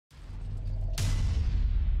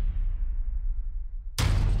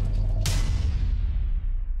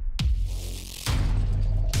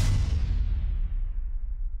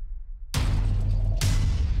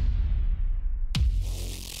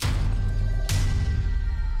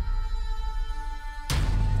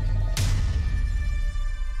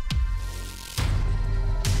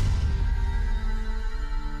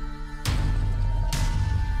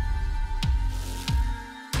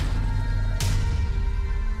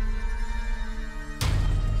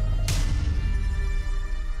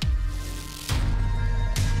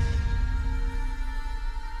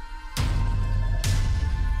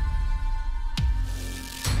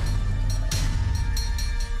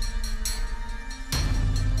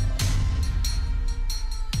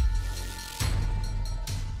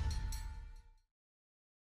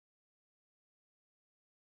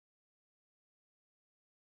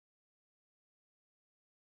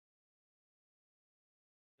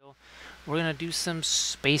So we're gonna do some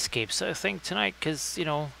Spacescapes, I think, tonight, because,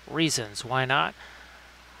 reasons. Why not?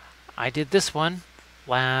 I did this one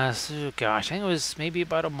last, oh gosh, I think it was maybe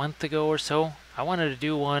about a month ago or so. I wanted to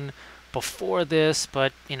do one before this,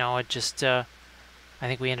 but, it just, I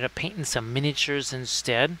think we ended up painting some miniatures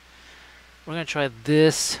instead. We're gonna try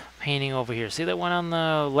this painting over here. See that one on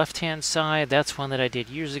the left-hand side? That's one that I did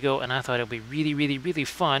years ago, and I thought it would be really, really, really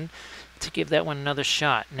fun to give that one another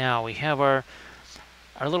shot. Now, we have our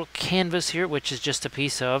little canvas here, which is just a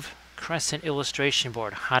piece of crescent illustration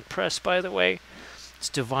board. Hot press, by the way. It's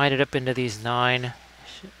divided up into these nine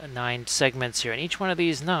segments here. And each one of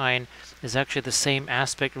these 9 is actually the same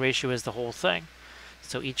aspect ratio as the whole thing.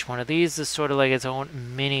 So each one of these is sort of like its own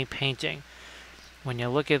mini painting. When you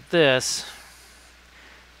look at this,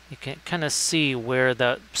 you can kind of see where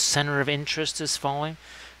the center of interest is falling.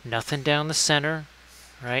 Nothing down the center,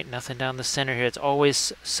 right? Nothing down the center here. It's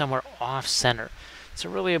always somewhere off center. It's a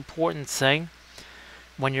really important thing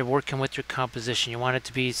when you're working with your composition. You want it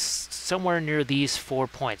to be somewhere near these 4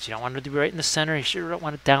 points. You don't want it to be right in the center. You sure don't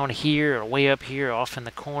want it down here or way up here, off in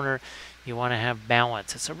the corner. You want to have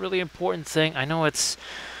balance. It's a really important thing. I know it's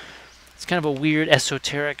kind of a weird,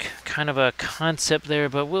 esoteric kind of a concept there,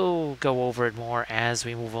 but we'll go over it more as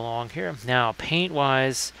we move along here. Now,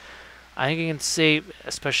 paint-wise, I think you can say,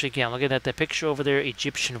 especially again, looking at the picture over there,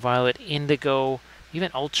 Egyptian violet, indigo,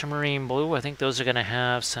 even ultramarine blue, I think those are going to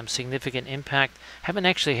have some significant impact. Haven't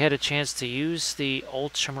actually had a chance to use the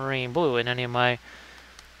ultramarine blue in any of my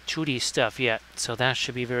 2D stuff yet, so that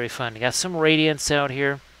should be very fun. Got some radiance out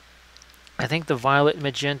here. I think the violet,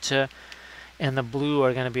 magenta, and the blue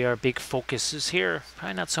are going to be our big focuses here.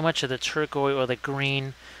 Probably not so much of the turquoise or the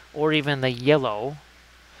green or even the yellow.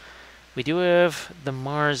 We do have the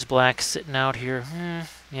Mars black sitting out here,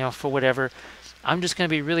 for whatever. I'm just going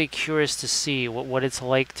to be really curious to see what it's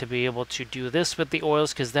like to be able to do this with the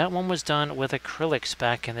oils, because that one was done with acrylics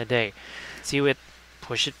back in the day. See it,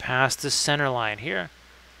 push it past the center line here.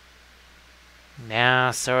 Nah,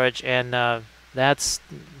 Sarge, and that's...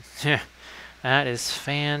 that is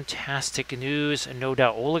fantastic news, no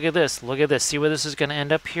doubt. Oh, look at this. Look at this. See where this is going to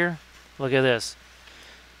end up here? Look at this.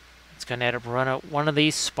 It's going to end up running one of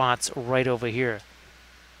these spots right over here.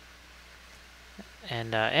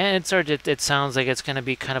 And it sounds like it's going to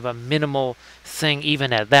be kind of a minimal thing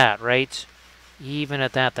even at that, right? Even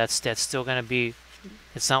at that, that's still going to be...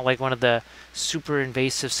 It's not like one of the super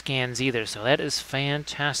invasive scans either. So that is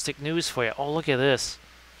fantastic news for you. Oh, look at this.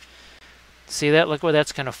 See that? Look where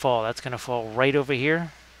that's going to fall. That's going to fall right over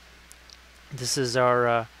here. This is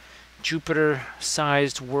our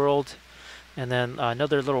Jupiter-sized world. And then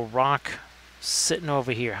another little rock sitting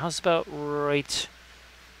over here. How's about right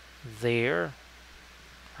there?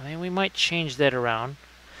 I mean, we might change that around.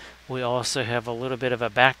 We also have a little bit of a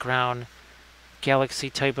background galaxy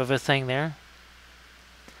type of a thing there.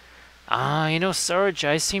 Sarge,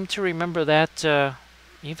 I seem to remember that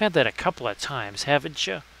you've had that a couple of times, haven't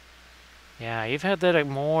you? Yeah, you've had that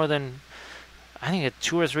more than, I think,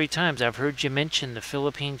 2 or 3 times. I've heard you mention the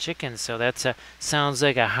Philippine chicken, so that sounds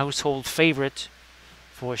like a household favorite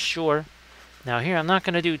for sure. Now here, I'm not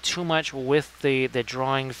going to do too much with the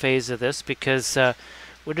drawing phase of this, because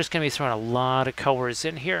we're just going to be throwing a lot of colors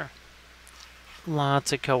in here.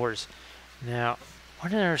 Lots of colors. Now,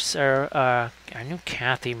 where did our new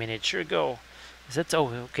Kathy miniature go? Is that, oh,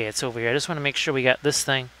 okay, it's over here. I just want to make sure we got this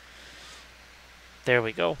thing. There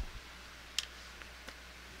we go.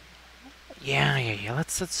 Yeah.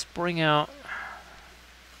 Let's bring out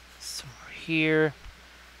somewhere here.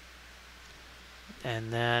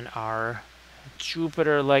 And then our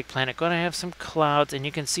Jupiter-like planet. Going to have some clouds, and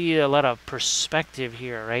you can see a lot of perspective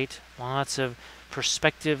here, right? Lots of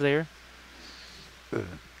perspective there.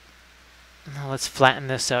 Now let's flatten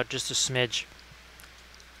this out just a smidge.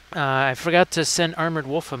 I forgot to send Armored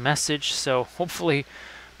Wolf a message, so hopefully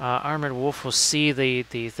Armored Wolf will see the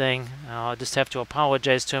thing. I'll just have to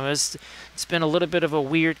apologize to him. It's been a little bit of a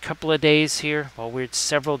weird couple of days here. Well, weird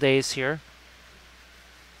several days here.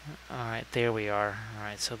 Alright, there we are.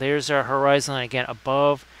 Alright, so there's our horizon line again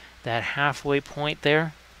above that halfway point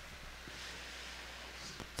there.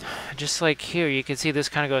 Just like here, you can see this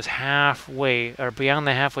kind of goes halfway, or beyond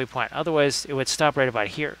the halfway point. Otherwise, it would stop right about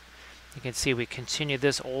here. You can see we continue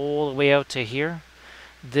this all the way out to here.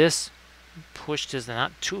 This pushed us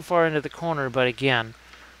not too far into the corner, but again,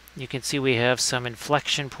 you can see we have some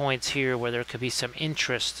inflection points here where there could be some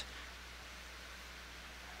interest.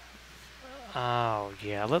 Oh,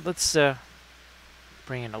 yeah. Let's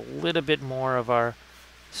bring in a little bit more of our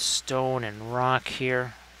stone and rock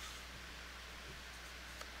here.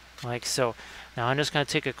 Like so. Now I'm just going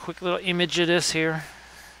to take a quick little image of this here.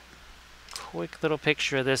 quick little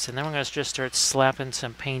picture of this, and then we're going to just start slapping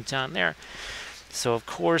some paint on there. So of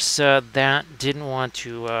course that didn't want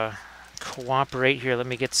to cooperate here. Let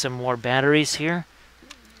me get some more batteries here.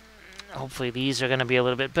 Hopefully these are going to be a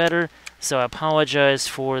little bit better. So I apologize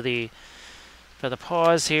for the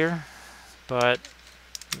pause here, but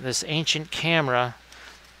this ancient camera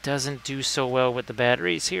doesn't do so well with the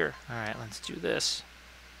batteries here. All right, let's do this.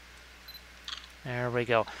 There we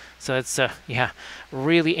go. So it's yeah,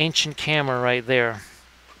 really ancient camera right there.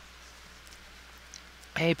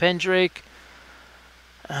 Hey Pendrake.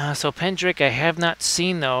 So Pendrake, I have not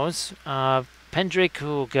seen those. Pendrake,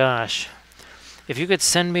 oh gosh. If you could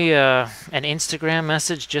send me an Instagram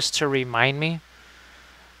message just to remind me,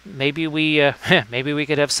 maybe we maybe we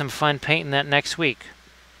could have some fun painting that next week.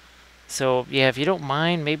 So yeah, if you don't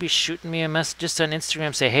mind, maybe shooting me a message just on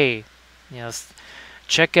Instagram. Say, hey, you know,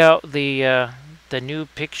 check out the new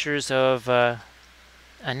pictures of a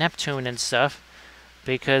Neptune and stuff,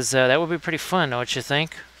 because that would be pretty fun, don't you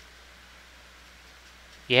think?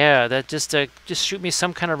 Yeah, that just shoot me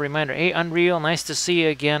some kind of reminder. Hey, Unreal, nice to see you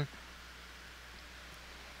again.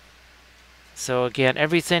 So again,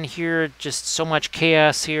 everything here, just so much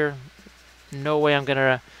chaos here. No way I'm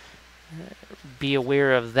gonna be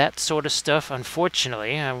aware of that sort of stuff.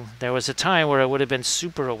 Unfortunately, there was a time where I would have been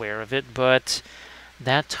super aware of it, but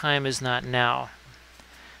that time is not now.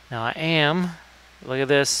 Now I am. Look at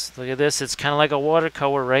this. Look at this. It's kind of like a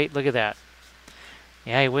watercolor, right? Look at that.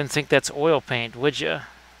 Yeah, you wouldn't think that's oil paint, would you?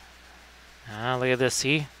 Look at this.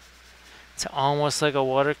 See? It's almost like a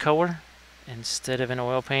watercolor instead of an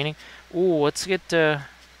oil painting. Ooh, let's get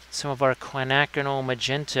some of our quinacridone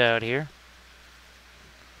magenta out here.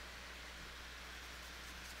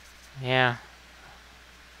 Yeah.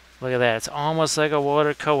 Look at that. It's almost like a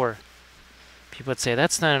watercolor. People would say,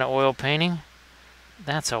 that's not an oil painting.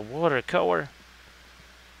 That's a watercolor.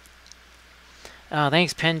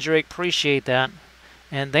 Thanks, Pendrake. Appreciate that.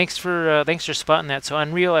 And thanks for spotting that. So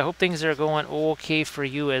Unreal, I hope things are going okay for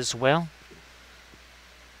you as well.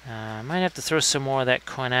 I might have to throw some more of that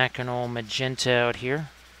quinacridone magenta out here.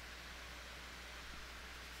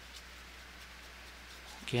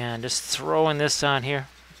 Again, just throwing this on here.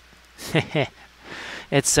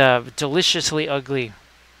 It's deliciously ugly.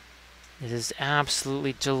 It is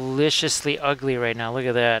absolutely deliciously ugly right now. Look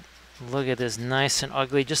at that. Look at this, nice and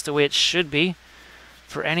ugly, just the way it should be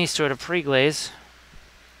for any sort of pre-glaze.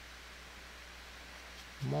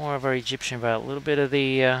 More of our Egyptian violet. A little bit of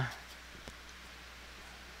the...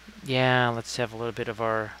 yeah, let's have a little bit of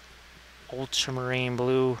our ultramarine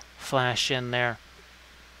blue flash in there.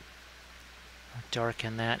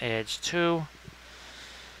 Darken that edge too.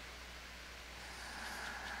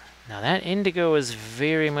 Now that indigo is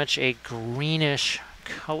very much a greenish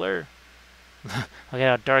color. Look at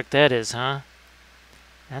how dark that is, huh?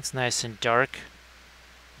 That's nice and dark.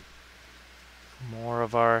 More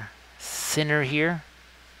of our thinner here.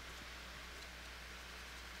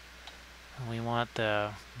 We want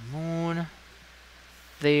the moon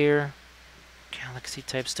there. Galaxy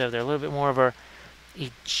type stuff there. A little bit more of our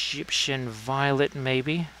Egyptian violet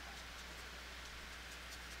maybe.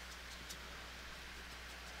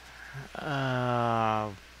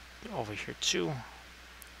 Over here too.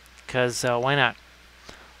 Because why not?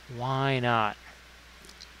 Why not?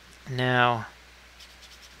 Now,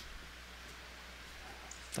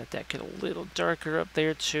 let that get a little darker up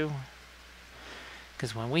there too.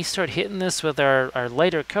 Because when we start hitting this with our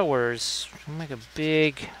lighter colors, we'll make a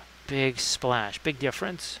big, big splash, big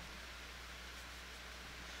difference.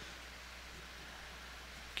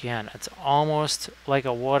 Again, it's almost like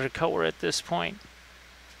a watercolor at this point.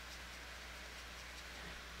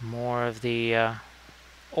 More of the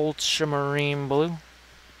ultramarine blue.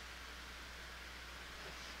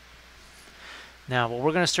 Now, what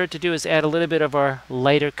we're going to start to do is add a little bit of our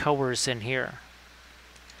lighter colors in here.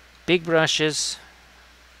 Big brushes.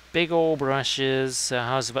 Big old brushes.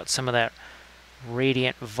 How's about some of that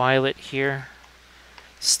radiant violet here?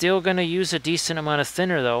 Still going to use a decent amount of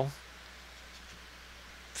thinner though.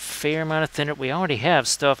 Fair amount of thinner. We already have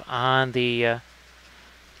stuff on the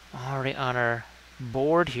already on our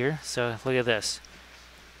board here. So look at this.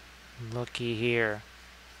 Looky here.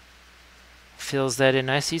 Fills that in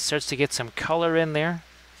nicely. Starts to get some color in there.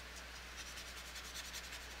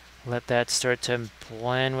 Let that start to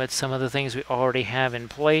blend with some of the things we already have in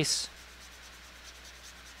place.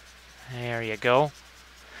 There you go.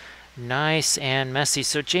 Nice and messy.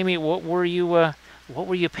 So Jamie, what were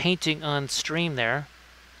you painting on stream there?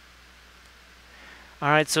 All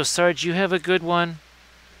right, so Sarge, you have a good one.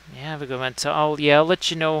 You have a good one. So I'll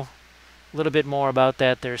let you know a little bit more about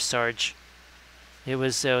that there, Sarge. It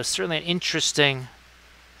was certainly an interesting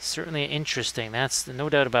Certainly interesting. That's no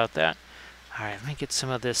doubt about that. All right, let me get some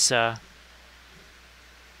of this.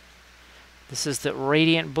 This is the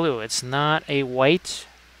radiant blue. It's not a white.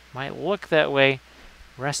 Might look that way.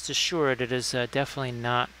 Rest assured, it is definitely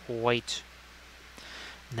not white.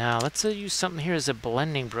 Now, let's use something here as a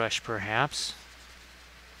blending brush, perhaps.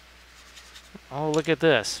 Oh, look at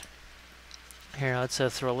this. Here, let's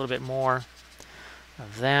throw a little bit more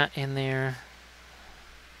of that in there.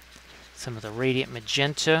 Some of the radiant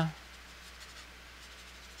magenta.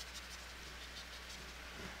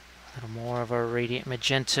 A little more of our radiant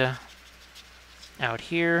magenta out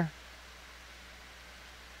here.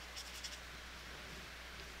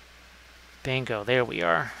 Bingo, there we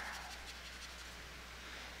are.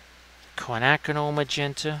 Quinacridone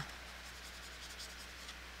magenta.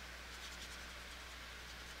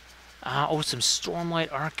 Oh, some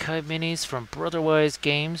Stormlight Archive minis from Brotherwise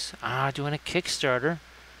Games. Doing a Kickstarter.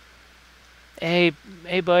 Hey,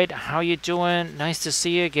 bud, how you doing? Nice to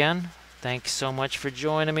see you again. Thanks so much for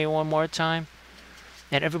joining me one more time.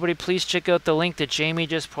 And everybody, please check out the link that Jamie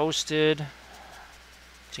just posted.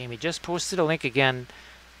 Jamie just posted a link again.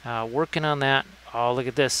 Working on that. Oh, look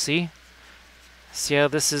at this. See? See how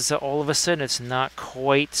this is all of a sudden it's not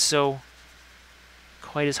quite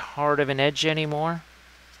as hard of an edge anymore.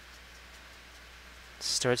 It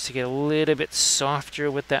starts to get a little bit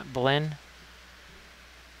softer with that blend.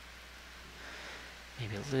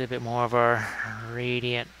 Maybe a little bit more of our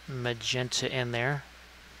radiant magenta in there.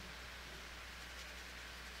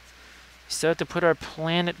 Still have to put our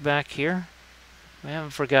planet back here. We haven't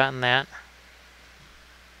forgotten that.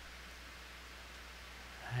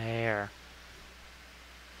 There.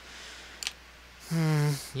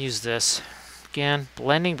 Use this. Again,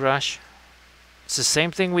 blending brush. It's the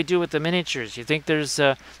same thing we do with the miniatures. You think there's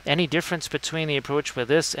any difference between the approach with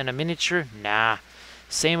this and a miniature? Nah.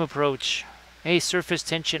 Same approach. Hey, surface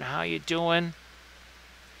tension, how you doing?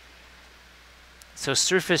 So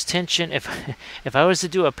surface tension, if I was to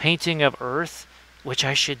do a painting of Earth, which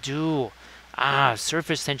I should do,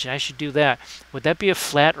 surface tension, I should do that. Would that be a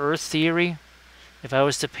flat Earth theory? If I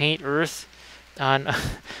was to paint Earth on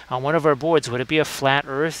on one of our boards, would it be a flat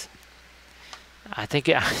Earth? I think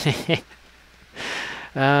it.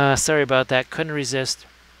 Sorry about that. Couldn't resist.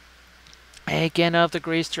 Hey, Gandalf the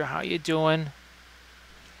Greyster, how you doing?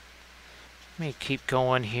 Let me keep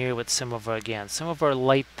going here with some of our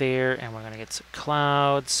light there, and we're gonna get some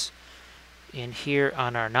clouds in here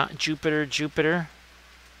on our not Jupiter.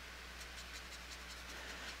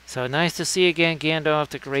 So nice to see you again, Gandalf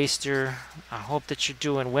the Greyster. I hope that you're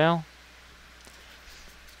doing well.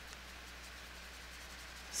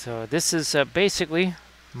 So this is basically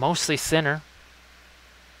mostly thinner.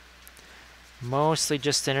 Mostly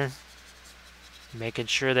just thinner. Making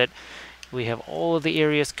sure that we have all of the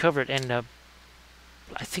areas covered. And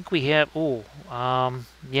I think we have,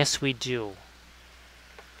 yes we do.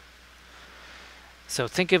 So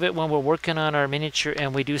think of it when we're working on our miniature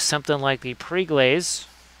and we do something like the pre-glaze.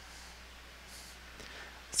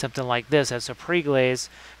 Something like this as a pre-glaze.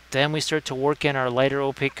 Then we start to work in our lighter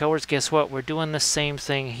opaque colors. Guess what? We're doing the same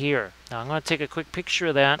thing here. Now I'm going to take a quick picture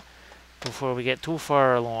of that before we get too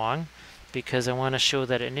far along, because I want to show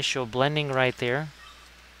that initial blending right there.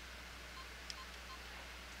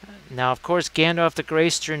 Now, of course, Gandalf the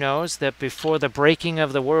Greyster knows that before the breaking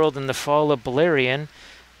of the world and the fall of Beleriand,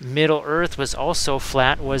 Middle Earth was also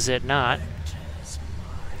flat, was it not?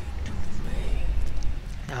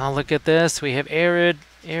 Now look at this. We have Arid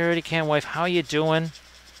Camwife. How you doing?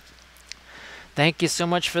 Thank you so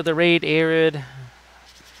much for the raid, Arid.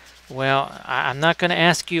 Well, I'm not going to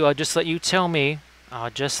ask you. I'll just let you tell me. I'll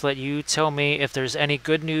just let you tell me if there's any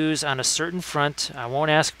good news on a certain front. I won't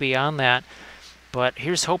ask beyond that. But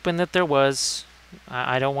here's hoping that there was.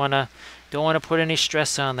 I don't want to put any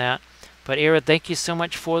stress on that. But Arid, thank you so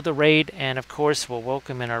much for the raid, and of course we'll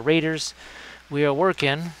welcome in our raiders. We are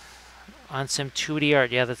working on some 2D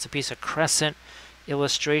art. Yeah, that's a piece of Crescent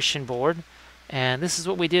illustration board, and this is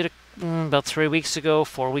what we did about 3 weeks ago,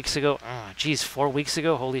 4 weeks ago. Oh, geez, 4 weeks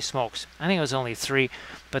ago. Holy smokes! I think it was only 3,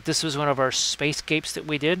 but this was one of our Spacescapes that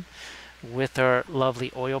we did with our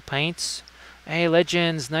lovely oil paints. Hey,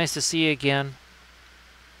 Legends, nice to see you again.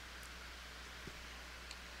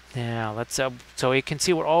 Now let's so you can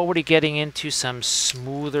see we're already getting into some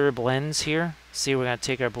smoother blends here. See, we're going to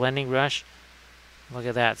take our blending brush. Look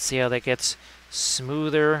at that. See how that gets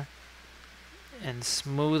smoother and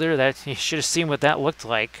smoother? That you should have seen what that looked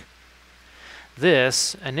like.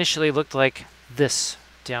 This initially looked like this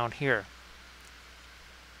down here.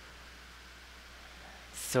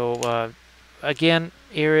 So again,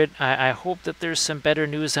 Arid, I hope that there's some better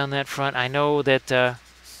news on that front. I know that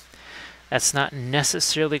That's not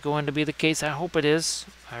necessarily going to be the case. I hope it is.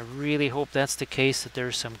 I really hope that's the case, that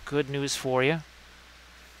there's some good news for you.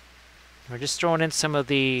 We're just throwing in some of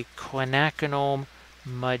the quinacridone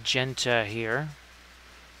magenta here.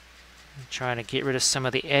 I'm trying to get rid of some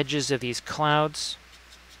of the edges of these clouds.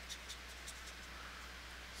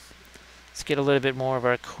 Let's get a little bit more of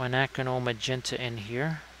our quinacridone magenta in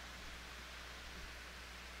here.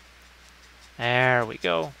 There we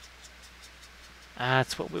go.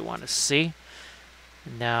 That's what we want to see.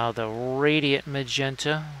 Now the radiant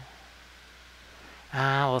magenta.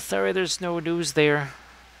 Well, sorry, there's no news there.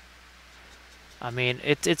 I mean,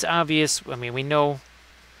 it's obvious. I mean, we know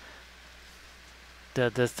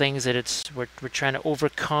the things that we're trying to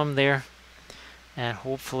overcome there, and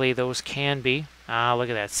hopefully those can be. Look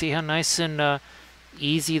at that. See how nice and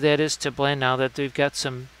easy that is to blend now that we've got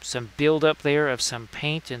some build up there of some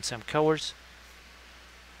paint and some colors.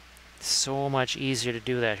 So much easier to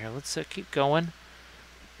do that here. Let's keep going.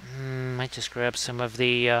 Might just grab some of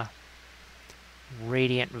the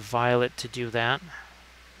radiant violet to do that.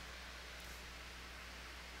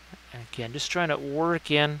 Again, just trying to work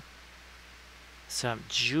in some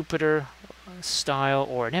Jupiter style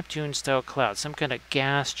or Neptune style clouds, some kind of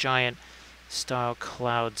gas giant style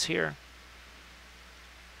clouds here.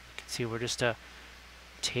 You can see we're just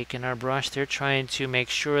taking our brush there, trying to make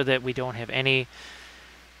sure that we don't have any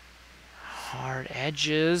hard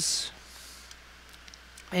edges.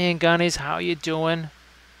 Hey, Gunnies, how you doing?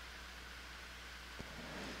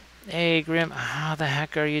 Hey, Grim, how the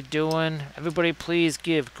heck are you doing? Everybody please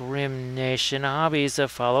give Grim Nation Hobbies a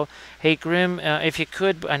follow. Hey, Grim, if you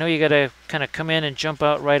could, I know you gotta kind of come in and jump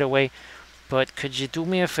out right away, but could you do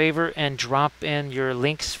me a favor and drop in your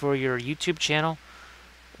links for your YouTube channel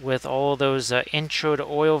with all those intro to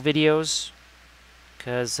oil videos?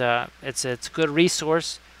 Because it's a good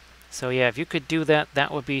resource. So yeah, if you could do that,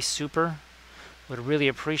 that would be super. Would really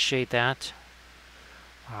appreciate that.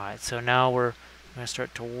 Alright, so now we're going to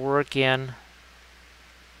start to work in.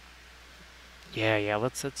 Yeah,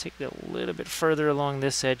 let's take it a little bit further along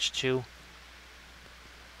this edge too.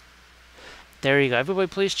 There you go. Everybody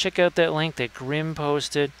please check out that link that Grim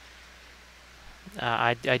posted.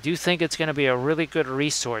 I do think it's going to be a really good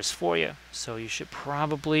resource for you, so you should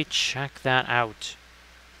probably check that out.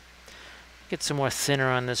 Get some more thinner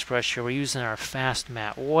on this brush here. We're using our fast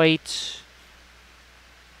matte white.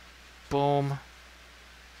 Boom.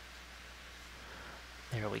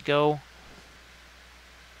 There we go.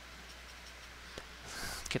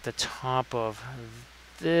 Get the top of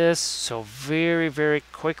this. So very, very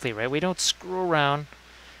quickly, right? We don't screw around.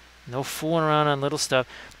 No fooling around on little stuff.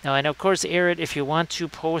 Now, and of course, Arid, if you want to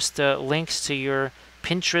post links to your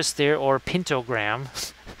Pinterest there, or Pintogram,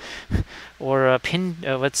 or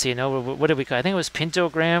let's see, no, what did we call it? I think it was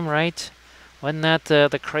Pintogram, right? Wasn't that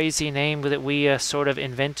the crazy name that we sort of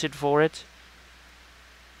invented for it?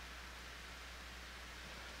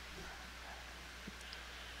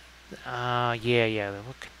 Yeah.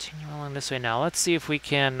 We'll continue along this way now. Let's see if we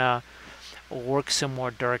can work some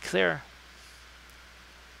more dark there.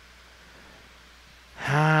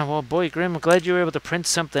 Well, boy, Grim, I'm glad you were able to print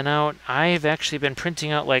something out. I've actually been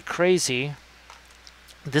printing out like crazy.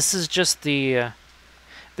 This is just the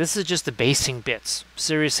basing bits.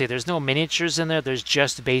 Seriously, there's no miniatures in there. There's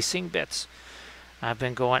just basing bits. I've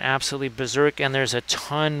been going absolutely berserk, and there's a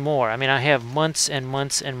ton more. I mean, I have months and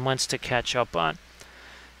months and months to catch up on.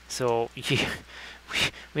 So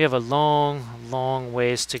we have a long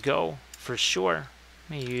ways to go for sure.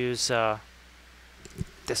 Let me use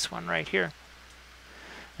this one right here.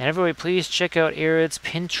 And everybody, please check out Arid's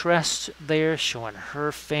Pinterest there, showing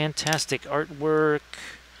her fantastic artwork.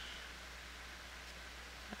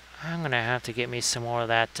 I'm going to have to get me some more of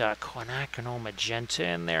that quinacridone magenta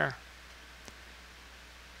in there.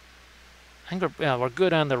 I think we're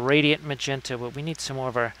good on the radiant magenta, but we need some more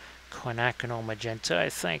of our quinacridone magenta, I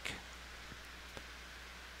think.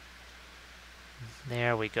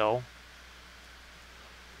 There we go.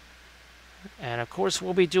 And of course,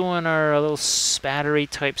 we'll be doing our little spattery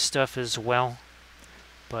type stuff as well.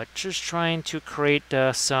 But just trying to create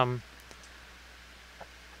some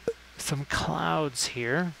clouds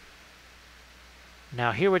here.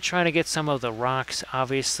 Now here we're trying to get some of the rocks,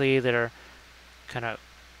 obviously, that are kind of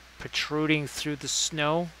protruding through the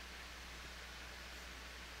snow.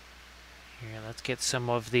 Here, let's get some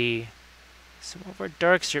of our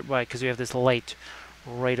darks here, why? Because we have this light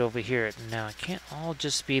right over here. Now it can't all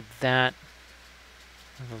just be that.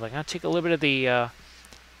 Like, I'll take a little bit of the I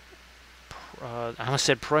almost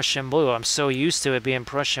said Prussian blue. I'm so used to it being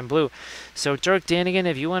Prussian blue. So Dirk Danigan,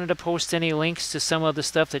 if you wanted to post any links to some of the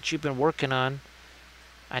stuff that you've been working on,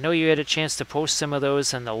 I know you had a chance to post some of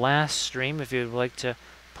those in the last stream. If you'd like to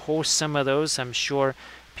post some of those, I'm sure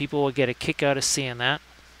people will get a kick out of seeing that.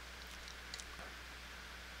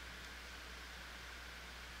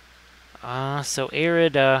 So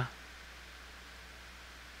Arid, well,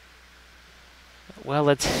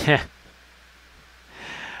 let's...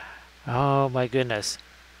 oh my goodness.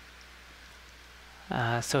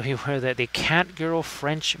 So he wore the cat girl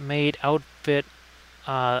French maid outfit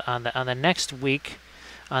on the next week,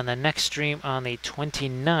 on the next stream on the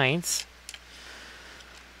 29th.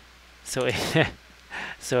 So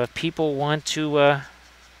so if people want to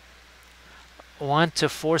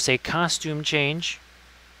force a costume change,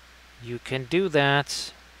 you can do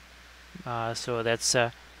that. So that's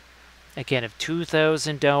again, if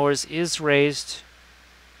 $2,000 is raised.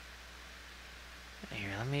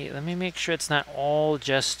 Here, let me make sure it's not all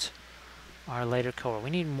just our lighter color. We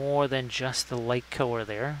need more than just the light color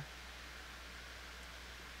there.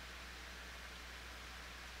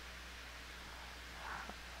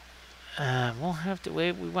 We'll have to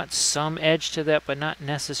wait. We want some edge to that, but not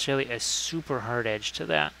necessarily a super hard edge to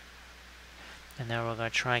that. And then we're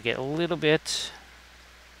going to try and get a little bit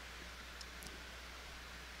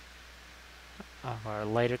of our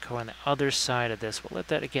lighter color on the other side of this. We'll let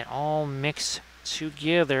that, again, all mix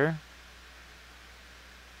together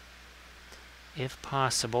if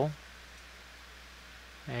possible.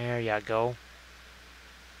 There you go.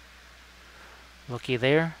 Looky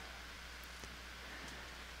there.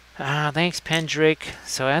 Thanks, Pendrake.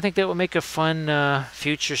 So I think that will make a fun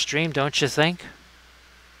future stream, don't you think?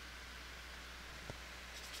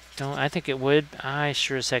 I think it would. I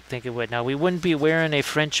sure as heck think it would. Now, we wouldn't be wearing a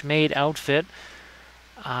French maid outfit.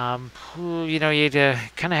 You know, you'd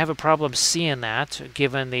kind of have a problem seeing that,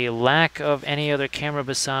 given the lack of any other camera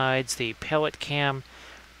besides the pellet cam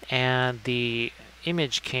and the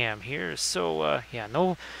image cam here. So, yeah,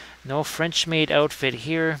 no French maid outfit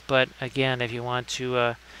here. But again, if you want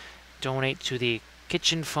to donate to the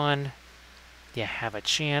kitchen fund, you have a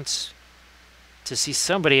chance to see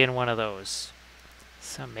somebody in one of those.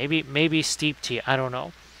 So maybe steep tea. I don't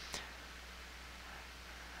know.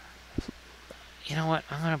 You know what?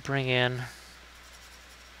 I'm going to bring in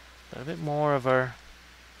a little bit more of our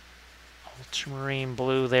ultramarine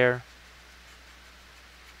blue there.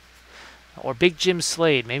 Or Big Jim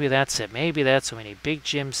Slade. Maybe that's it. Maybe that's what we need. Big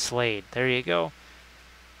Jim Slade. There you go.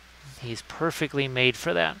 He's perfectly made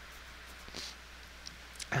for that.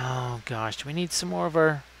 Oh, gosh. Do we need some more of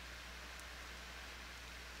our...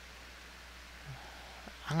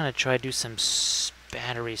 I'm going to try to do some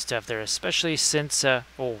battery stuff there, especially since,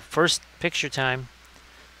 oh, first picture time.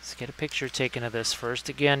 Let's get a picture taken of this first.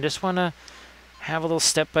 Again, just want to have a little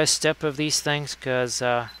step-by-step of these things, because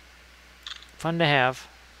fun to have.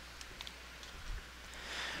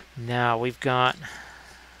 Now, we've got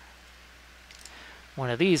one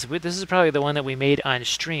of these. This is probably the one that we made on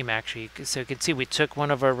stream, actually. So you can see we took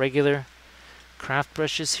one of our regular craft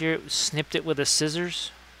brushes here, snipped it with the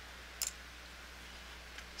scissors.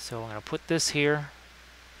 So I'm going to put this here.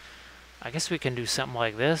 I guess we can do something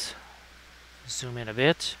like this. Zoom in a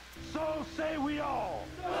bit. So say we all.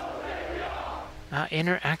 So say we all.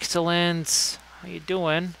 Inner Excellence. How you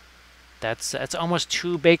doing? That's almost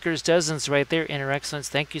 2 baker's dozens right there. Inner Excellence.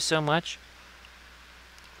 Thank you so much.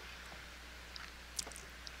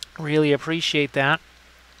 Really appreciate that.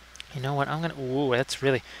 You know what? I'm going to... Ooh,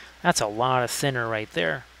 that's a lot of thinner right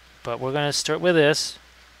there. But we're going to start with this.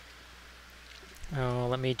 Oh,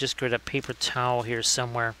 let me just get a paper towel here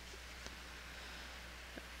somewhere.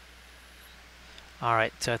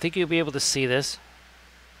 Alright, so I think you'll be able to see this.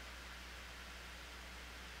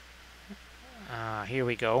 Here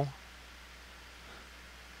we go.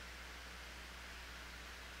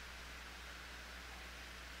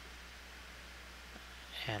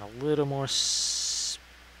 And a little more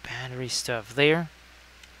battery stuff there.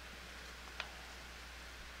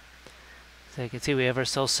 So you can see we have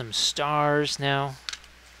ourselves some stars now.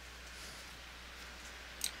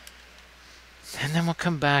 And then we'll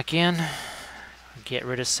come back in, get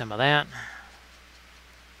rid of some of that.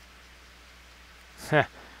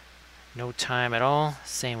 No time at all.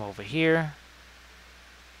 Same over here.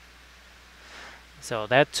 So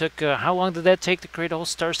that took, how long did that take to create a whole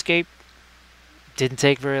Starscape? Didn't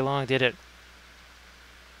take very long, did it?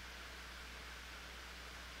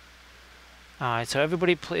 Alright, so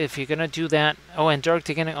everybody, if you're going to do that... Oh, and Dark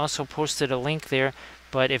Again also posted a link there.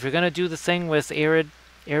 But if you're going to do the thing with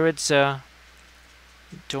Arid's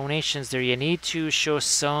donations there, you need to show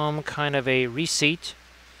some kind of a receipt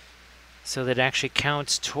so that it actually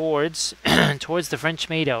counts towards, towards the French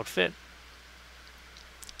maid outfit.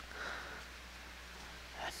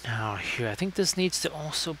 Now, here, I think this needs to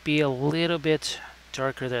also be a little bit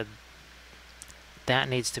darker. That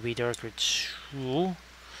needs to be darker too.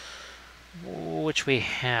 Which we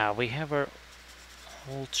have. We have our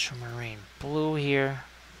ultramarine blue here.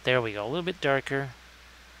 There we go, a little bit darker.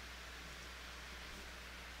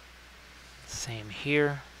 Same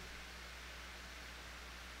here.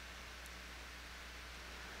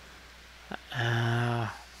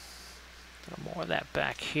 A little more of that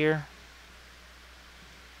back here.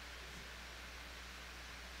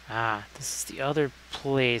 This is the other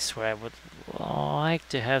place where I would like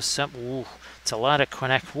to have some. Ooh, it's a lot of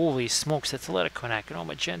quinac. Holy smokes, that's a lot of quinacridone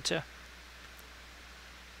magenta.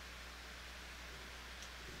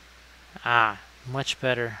 Much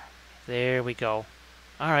better. There we go.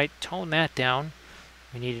 Alright, tone that down.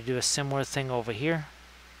 We need to do a similar thing over here.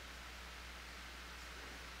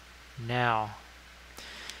 Now,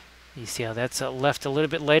 you see how that's left a little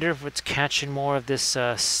bit later? It's catching more of this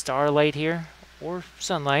starlight here, or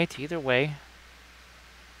sunlight, either way.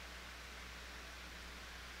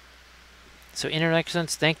 So Inner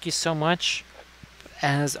Excellence, thank you so much.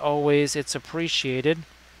 As always, it's appreciated.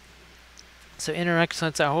 So Inner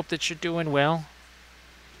Excellence, I hope that you're doing well.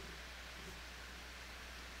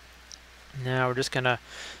 Now we're just going to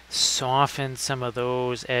soften some of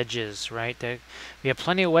those edges, right? We have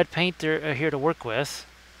plenty of wet paint there, here to work with.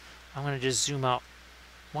 I'm going to just zoom out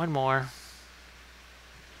one more.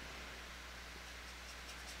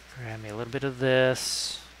 Grab me a little bit of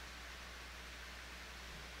this.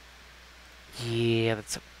 Yeah,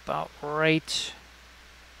 that's about right.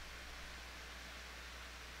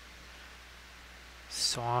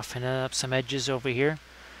 Soften up some edges over here.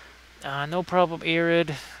 No problem,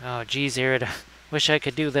 Arid. Oh, geez, Arid. Wish I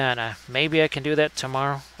could do that. Maybe I can do that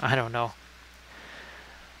tomorrow. I don't know.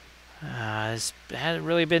 It hasn't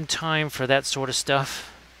really been time for that sort of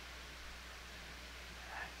stuff.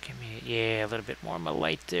 Give me, yeah, a little bit more of my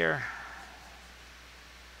light there.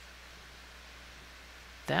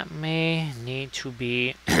 That may need to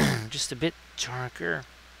be just a bit darker.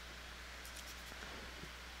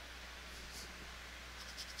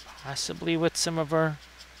 Possibly with some of our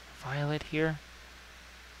violet here.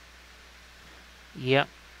 Yep.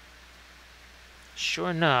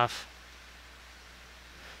 Sure enough,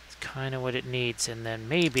 it's kind of what it needs. And then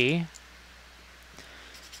maybe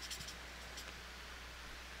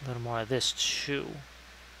a little more of this too.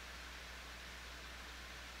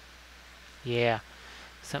 Yeah,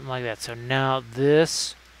 something like that. So now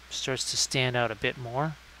this starts to stand out a bit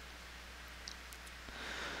more.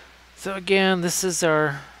 So again, this is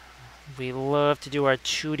our, we love to do our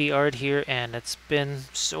 2D art here, and it's been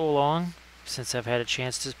so long since I've had a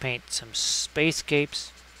chance to paint some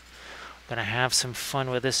spacescapes. I'm gonna have some fun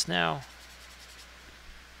with this now.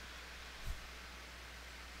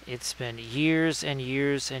 It's been years and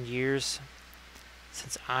years and years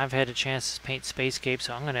since I've had a chance to paint spacescapes,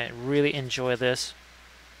 so I'm gonna really enjoy this.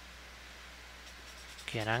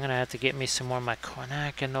 Again, I'm gonna have to get me some more of my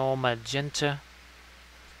quinacridone magenta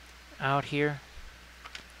out here.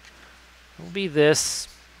 It will be this.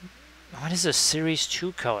 What is a Series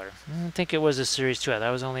 2 color? I don't think it was a Series 2. That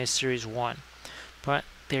was only a Series 1. But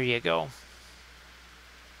there you go.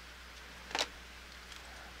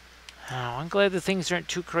 Oh, I'm glad the things aren't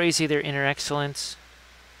too crazy. They're Inner Excellence.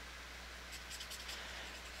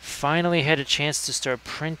 Finally had a chance to start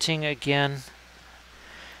printing again.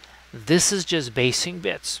 This is just basing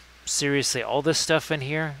bits. Seriously, all this stuff in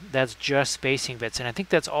here, that's just basing bits. And I think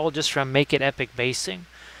that's all just from Make It Epic basing.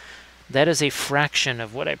 That is a fraction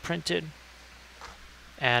of what I printed.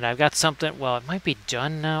 And I've got something, well, it might be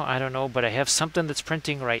done now, I don't know, but I have something that's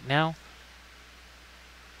printing right now.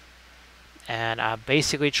 And I'm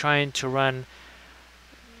basically trying to run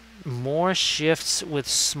more shifts with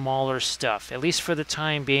smaller stuff, at least for the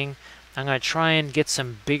time being. I'm going to try and get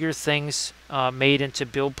some bigger things made into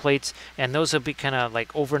build plates, and those will be kind of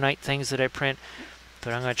like overnight things that I print.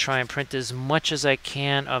 But I'm going to try and print as much as I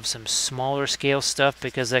can of some smaller scale stuff,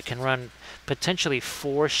 because I can run potentially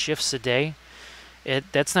 4 shifts a day.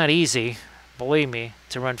 That's not easy, believe me,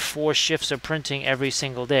 to run 4 shifts of printing every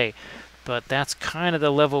single day. But that's kind of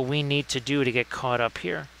the level we need to do to get caught up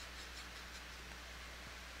here.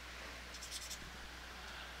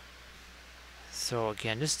 So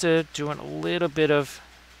again, just doing a little bit of,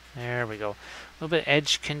 there we go, a little bit of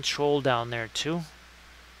edge control down there too.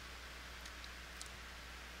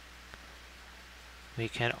 We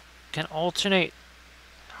can alternate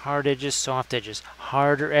hard edges, soft edges.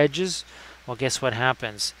 Harder edges, well, guess what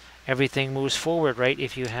happens? Everything moves forward, right,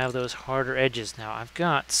 if you have those harder edges. Now, I've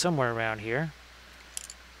got somewhere around here.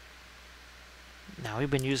 Now,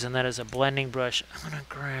 we've been using that as a blending brush. I'm going to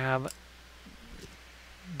grab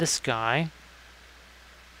this guy.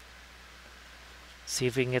 See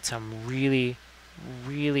if we can get some really,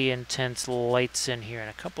 really intense lights in here in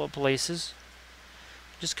a couple of places.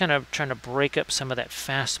 Just kind of trying to break up some of that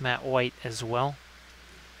fast matte white as well.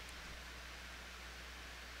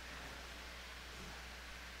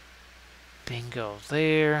 Bingo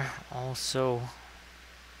there. Also,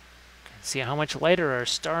 see how much lighter our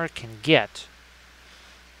star can get.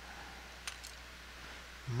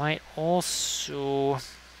 Might also...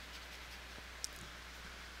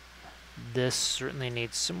 This certainly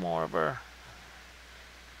needs some more of our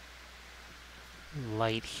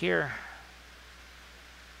light here.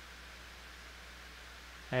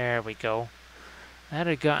 There we go. That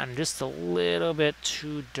had gotten just a little bit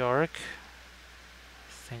too dark.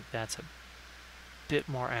 I think that's a bit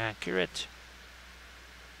more accurate.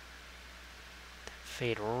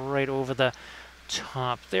 Fade right over the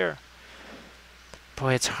top there.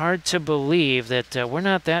 Boy, it's hard to believe that we're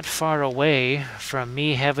not that far away from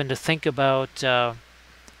me having to think about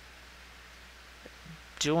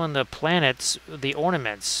doing the planets, the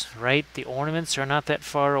ornaments, right? The ornaments are not that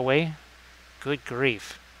far away. Good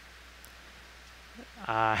grief.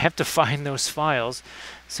 I have to find those files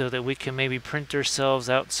so that we can maybe print ourselves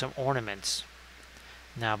out some ornaments.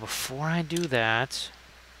 Now, before I do that...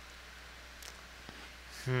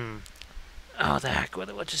 Oh, the heck with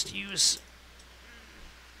it. We'll just use...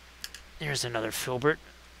 There's another filbert.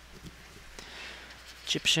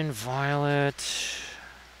 Egyptian violet.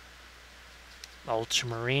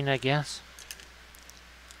 Ultramarine, I guess.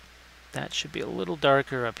 That should be a little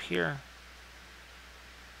darker up here.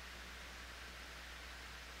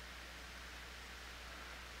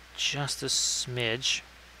 Just a smidge.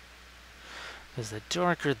 Because the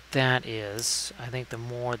darker that is, I think the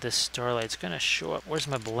more this starlight's going to show up. Where's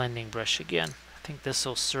my blending brush again? I think this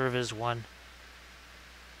will serve as one.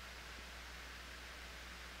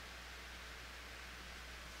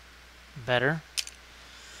 Better.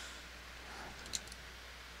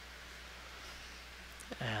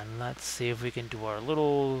 And let's see if we can do our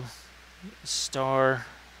little star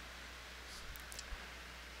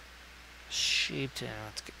shaped. And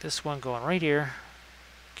let's get this one going right here.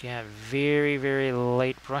 Get very, very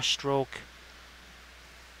light brush stroke.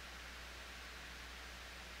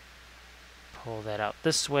 Pull that out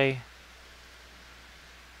this way.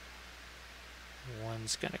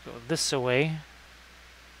 One's gonna go this way.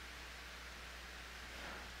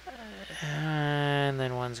 And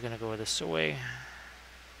then one's gonna go this way.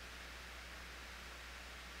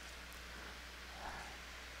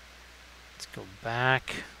 Let's go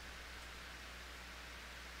back.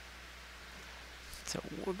 So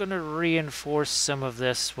we're going to reinforce some of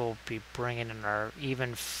this. We'll be bringing in our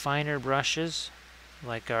even finer brushes,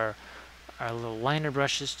 like our little liner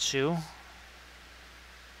brushes too.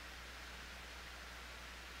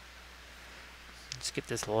 Let's get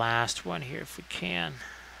this last one here if we can.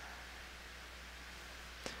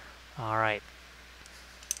 All right.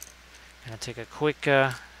 Gonna take a quick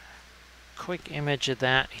image of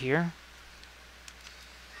that here.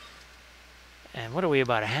 And what are we,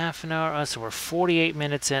 about a half an hour? So we're 48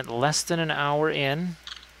 minutes in, less than an hour in.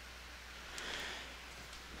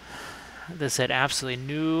 This had absolutely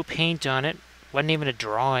new paint on it. Wasn't even a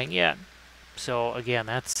drawing yet. So again,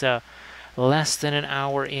 that's less than an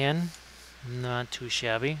hour in. Not too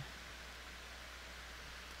shabby.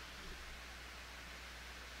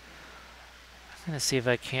 I'm going to see if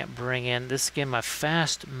I can't bring in this again, my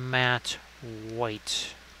fast matte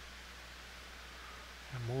white.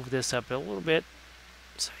 I'll move this up a little bit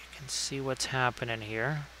so you can see what's happening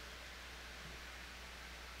here.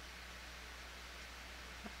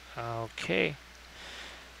 Okay.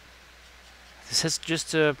 This has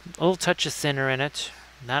just a little touch of thinner in it,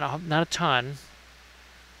 not a ton.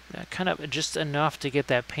 Kind of just enough to get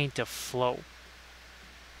that paint to flow.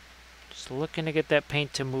 Just looking to get that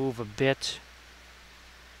paint to move a bit.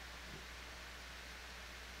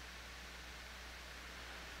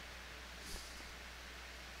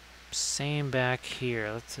 Same back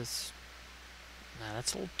here. Let's just... Nah,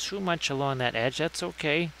 that's a little too much along that edge. That's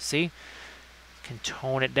okay. See? Can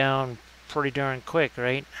tone it down pretty darn quick,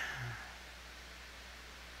 right?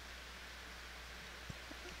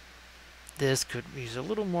 This could use a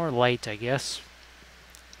little more light, I guess.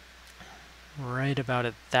 Right about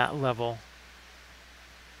at that level.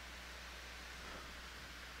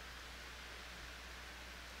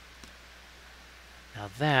 Now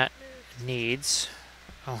that needs...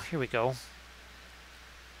 Oh, here we go.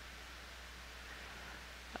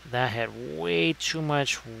 That had way too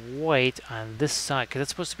much white on this side, because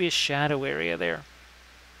it's supposed to be a shadow area there.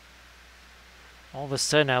 all of a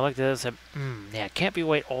sudden I looked at this and said, yeah, it can't be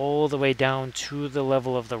white all the way down to the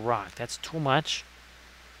level of the rock. That's too much.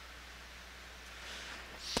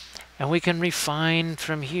 And we can refine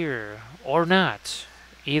from here, or not.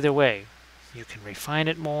 Either way, you can refine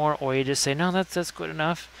it more, or you just say, no, that's good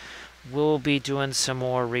enough. We'll be doing some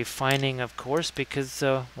more refining, of course, because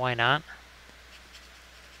why not?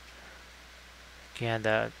 Again,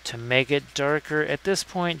 to make it darker, at this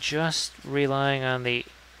point, just relying on the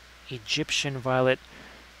Egyptian violet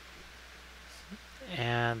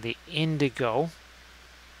and the indigo.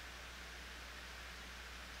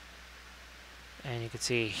 And you can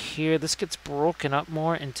see here, this gets broken up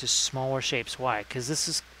more into smaller shapes. Why? Because this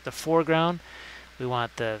is the foreground. We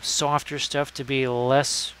want the softer stuff to be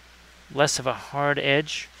less of a hard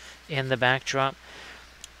edge in the backdrop.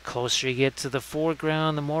 Closer you get to the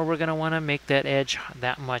foreground, the more we're going to want to make that edge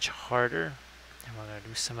that much harder. And we're going to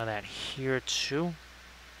do some of that here too.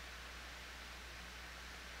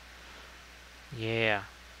 Yeah.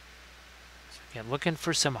 So again, looking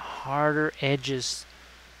for some harder edges.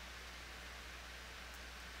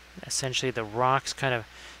 Essentially the rocks kind of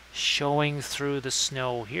showing through the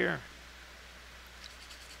snow here.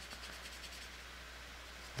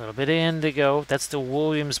 A little bit of indigo. That's the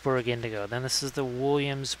Williamsburg indigo. Then this is the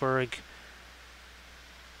Williamsburg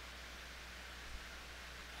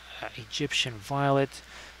Egyptian violet.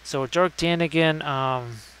 So dark tan again.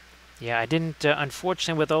 Yeah, I didn't,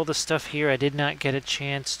 unfortunately with all the stuff here, I did not get a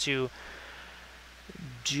chance to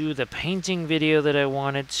do the painting video that I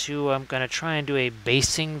wanted to. I'm going to try and do a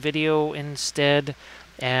basing video instead.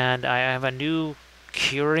 And I have a new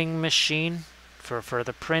curing machine for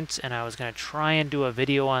the print, and I was going to try and do a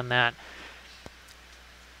video on that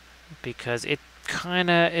because it kind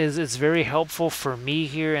of is very helpful for me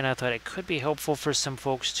here, and I thought it could be helpful for some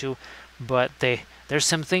folks too, but there's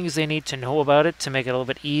some things they need to know about it to make it a little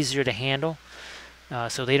bit easier to handle,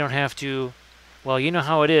 so they don't have to, well, you know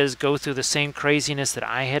how it is, go through the same craziness that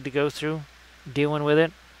I had to go through dealing with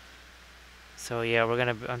it. So yeah,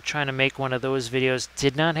 I'm trying to make one of those videos.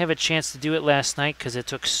 Did not have a chance to do it last night because it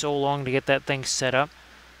took so long to get that thing set up.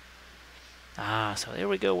 So there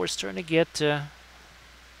we go. We're starting to get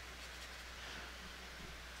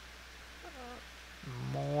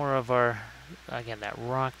more of our, again, that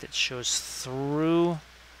rock that shows through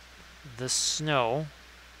the snow.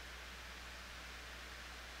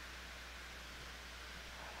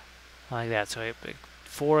 Like that. So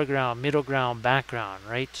foreground, middle ground, background,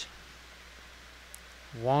 right?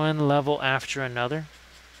 One level after another.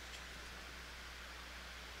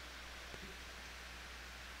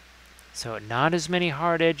 So not as many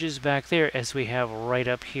hard edges back there as we have right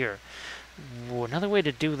up here. Another way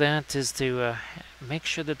to do that is to make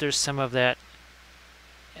sure that there's some of that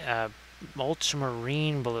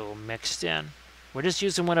ultramarine blue mixed in. We're just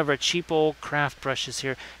using one of our cheap old craft brushes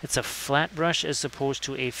here. It's a flat brush as opposed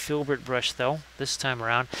to a filbert brush though, this time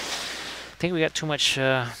around. I think we got too much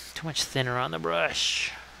thinner on the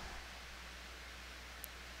brush.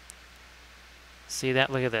 See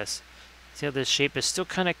that? Look at this. See how this shape is still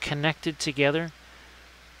kind of connected together?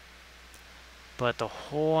 But the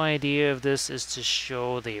whole idea of this is to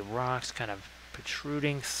show the rocks kind of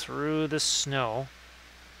protruding through the snow.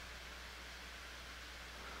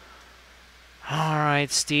 Alright,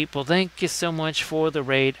 Steep. Well, thank you so much for the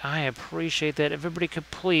raid. I appreciate that. If everybody could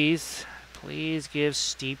please give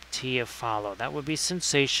Steep T a follow. That would be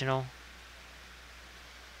sensational.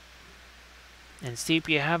 And Steep,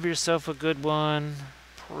 you have yourself a good one.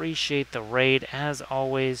 Appreciate the raid, as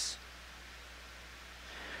always.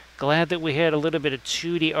 Glad that we had a little bit of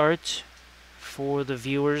 2D art for the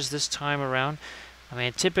viewers this time around. I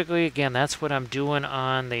mean, typically, again, that's what I'm doing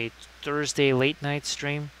on the Thursday late night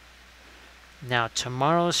stream. Now,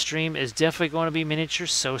 tomorrow's stream is definitely going to be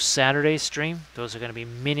miniatures, so Saturday's stream, those are going to be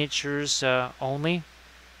miniatures only.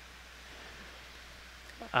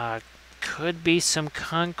 Could be some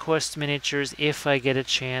Conquest miniatures if I get a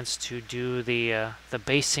chance to do the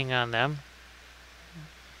basing on them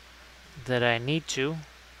that I need to.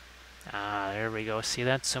 There we go. See,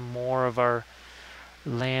 that's some more of our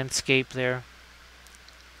landscape there.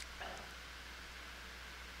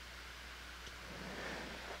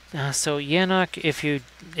 So Yanok, if you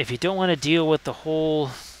don't want to deal with the whole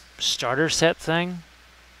starter set thing,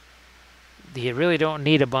 you really don't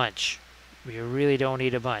need a bunch. You really don't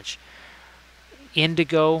need a bunch.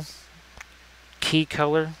 Indigo, key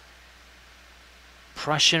color,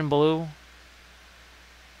 Prussian blue,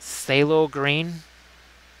 phthalo green,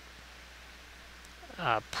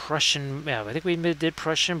 Prussian, yeah, I think we did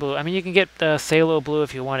Prussian blue. I mean, you can get phthalo blue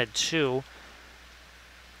if you wanted to.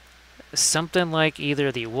 Something like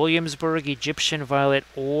either the Williamsburg Egyptian violet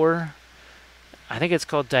or I think it's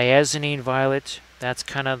called diazonine violet. That's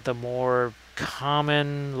kind of the more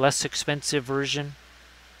common, less expensive version.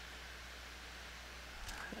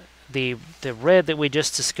 The red that we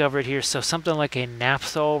just discovered here, so something like a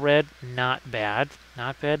naphthol red, not bad.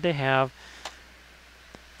 Not bad to have.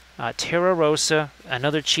 Terra Rosa,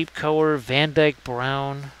 another cheap color. Van Dyke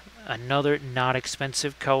Brown, another not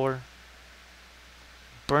expensive color.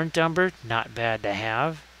 Burnt umber, not bad to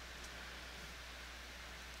have.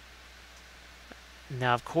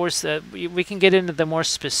 Now, of course, we can get into the more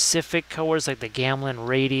specific colors like the Gamelin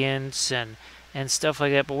Radiance and stuff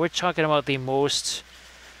like that, but we're talking about the most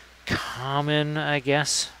common, I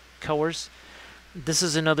guess, colors. This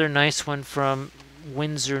is another nice one from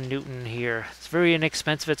Winsor Newton here. It's very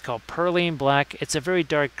inexpensive. It's called Perline Black. It's a very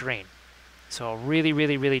dark green. So really,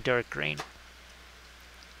 really, really dark green.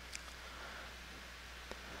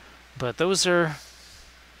 But those are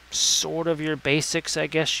sort of your basics, I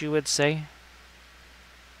guess you would say.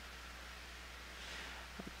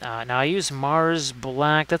 Now I use Mars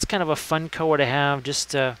Black. That's kind of a fun color to have,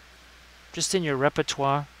 just in your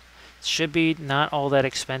repertoire. It should be not all that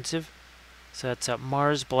expensive. So that's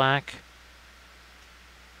Mars Black.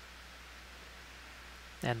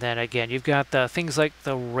 And then again, you've got the things like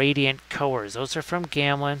the Radiant colors. Those are from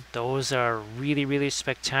Gamelin. Those are really, really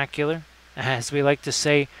spectacular. As we like to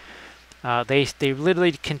say, they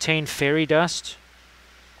literally contain fairy dust.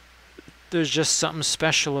 There's just something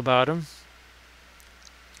special about them.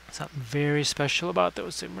 Something very special about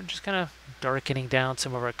those. And we're just kind of darkening down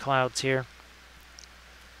some of our clouds here.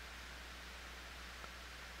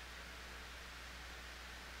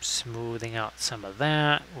 Smoothing out some of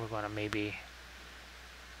that. We're going to maybe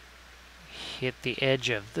hit the edge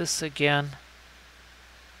of this again.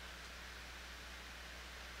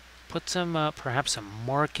 Put some, perhaps some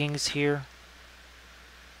markings here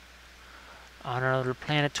on our little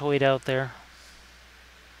planetoid out there.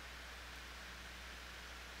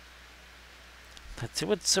 Let's see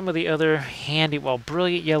what some of the other handy, well,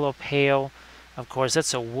 Brilliant Yellow Pale, of course,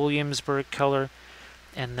 that's a Williamsburg color.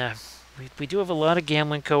 And we do have a lot of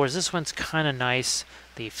Gamelin colors. This one's kind of nice.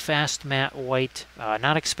 The Fast Matte White,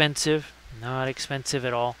 not expensive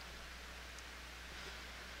at all.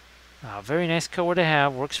 Very nice color to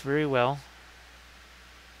have, works very well.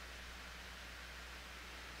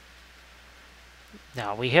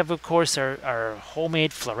 Now we have, of course, our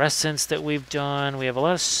homemade fluorescents that we've done. We have a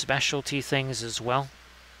lot of specialty things as well.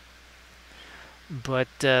 But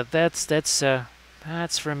that's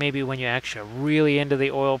for maybe when you're actually really into the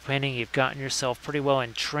oil painting. You've gotten yourself pretty well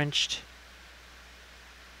entrenched.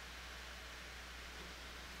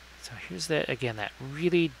 So here's that again, that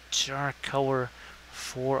really dark color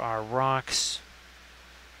for our rocks.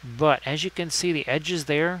 But as you can see, the edges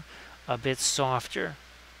there a bit softer.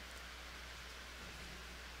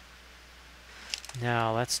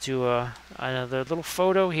 Now let's do another little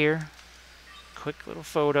photo here. Quick little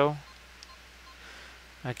photo.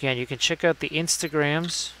 Again, you can check out the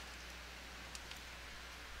Instagrams.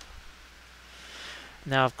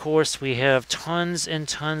 Now, of course, we have tons and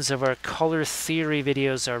tons of our color theory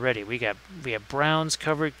videos already. We have browns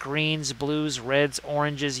covered, greens, blues, reds,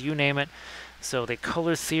 oranges, you name it. So the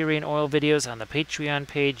color theory and oil videos on the Patreon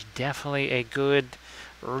page, definitely a good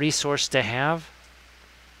resource to have.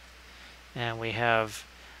 And we have,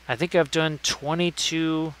 I think I've done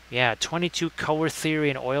 22 color theory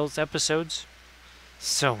and oils episodes.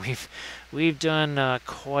 So we've done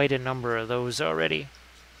quite a number of those already.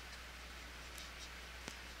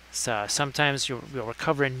 So sometimes we're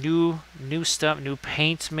covering new stuff, new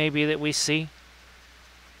paint maybe that we see.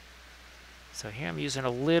 So here I'm using a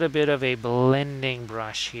little bit of a blending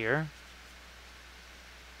brush here.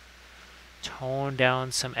 Tone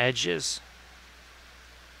down some edges.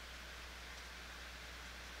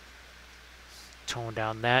 Tone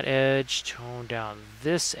down that edge, tone down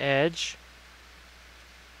this edge.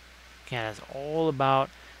 Again, it's all about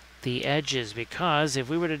the edges, because if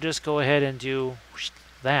we were to just go ahead and do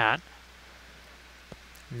that,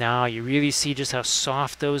 now you really see just how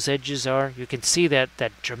soft those edges are. You can see that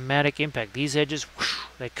dramatic impact. These edges, whoosh,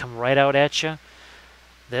 they come right out at you.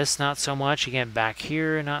 This, not so much. Again, back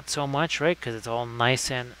here, not so much, right? Because it's all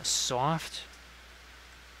nice and soft.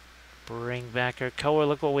 Bring back our color.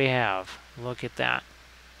 Look what we have. Look at that.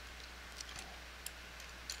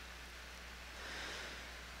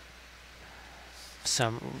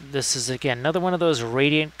 This is again another one of those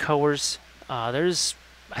radiant colors. I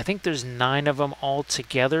think there's 9 of them all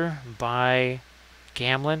together by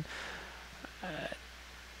Gamelin.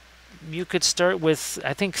 You could start with,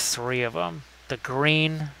 I think, 3 of them: the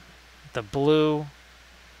green, the blue,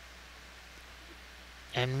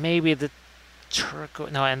 and maybe the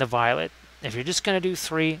turquoise. No, and the violet. If you're just going to do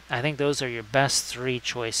 3, I think those are your best 3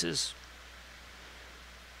 choices.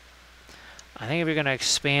 I think if you're going to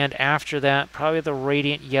expand after that, probably the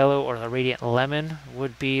Radiant Yellow or the Radiant Lemon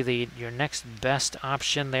would be your next best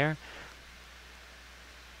option there.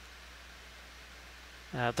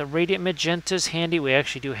 The Radiant Magenta is handy. We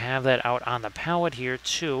actually do have that out on the palette here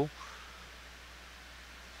too.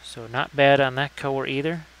 So not bad on that color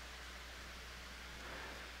either.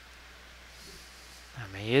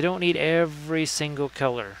 I mean, you don't need every single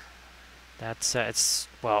color. That's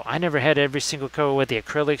well, I never had every single color with the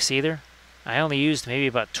acrylics either. I only used maybe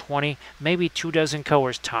about 20, maybe 24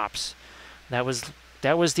 colors tops. That was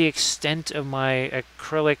the extent of my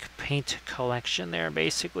acrylic paint collection there.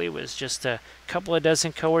 Basically, was just a couple of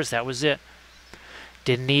dozen colors. That was it.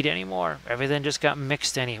 Didn't need any more. Everything just got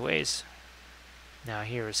mixed anyways. Now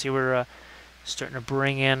here, see, we're starting to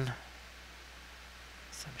bring in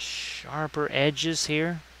some sharper edges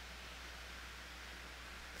here.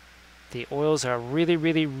 The oils are really,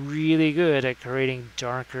 really, really good at creating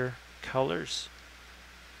darker colors.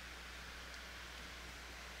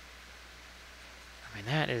 I mean,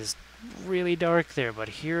 that is really dark there, but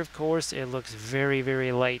here, of course, it looks very,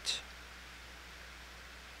 very light.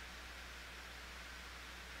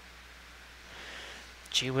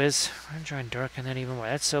 Gee whiz, we're going to try and darken that even more.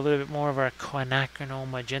 That's a little bit more of our quinacridone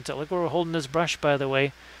magenta. Look where we're holding this brush, by the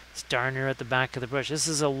way. It's darn near at the back of the brush. This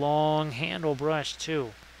is a long handle brush,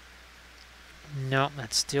 too. No,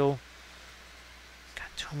 that's still got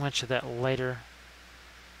too much of that lighter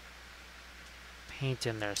paint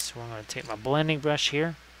in there. So I'm going to take my blending brush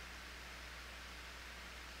here.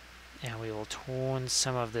 And we will tone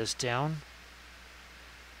some of this down.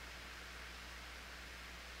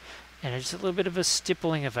 And it's a little bit of a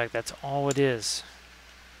stippling effect. That's all it is.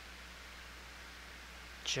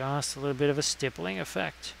 Just a little bit of a stippling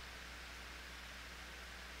effect.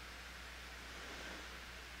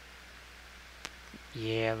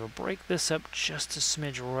 Yeah, we'll break this up just a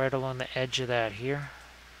smidge right along the edge of that here.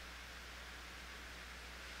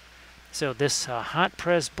 So this hot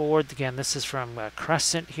press board, again, this is from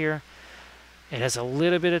Crescent here. It has a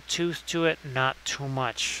little bit of tooth to it, not too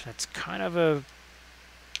much. That's kind of a,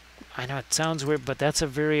 I know it sounds weird, but that's a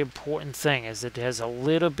very important thing, is it has a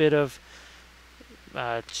little bit of,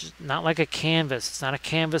 not like a canvas. It's not a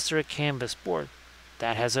canvas or a canvas board.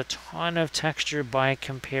 That has a ton of texture by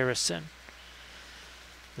comparison.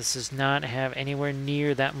 This does not have anywhere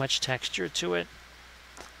near that much texture to it.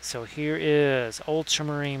 So here is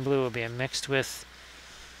ultramarine blue being mixed with,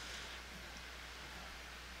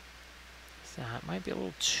 it might be a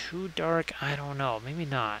little too dark, I don't know, maybe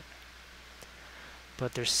not.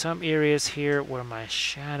 But there's some areas here where my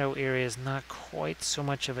shadow area is not quite so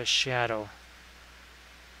much of a shadow.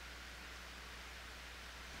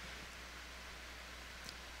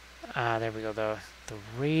 There we go, the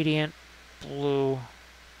radiant blue,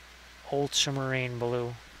 ultramarine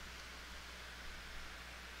blue.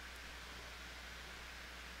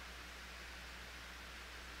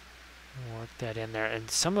 Work that in there. And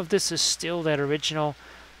some of this is still that original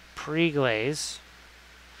pre-glaze.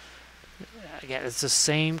 Again, it's the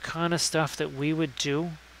same kind of stuff that we would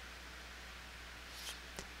do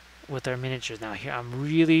with our miniatures. Now here, I'm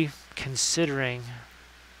really considering,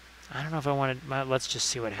 I don't know if I want to, let's just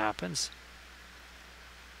see what happens.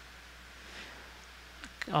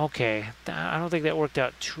 Okay, I don't think that worked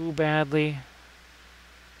out too badly.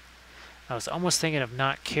 I was almost thinking of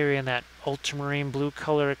not carrying that ultramarine blue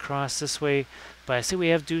color across this way, but I see we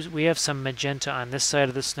have some magenta on this side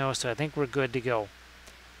of the snow, so I think we're good to go.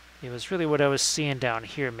 It was really what I was seeing down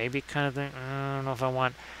here. Maybe kind of think, I don't know if I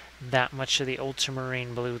want that much of the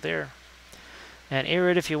ultramarine blue there. And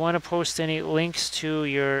Arid, if you want to post any links to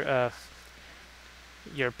your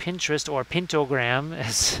Pinterest or Pintogram,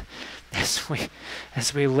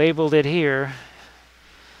 as we labeled it here.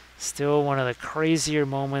 Still one of the crazier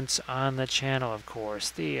moments on the channel, of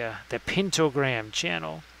course, the Pintogram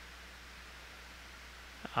channel.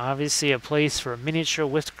 Obviously a place for miniature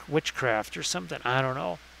witchcraft or something, I don't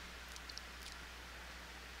know.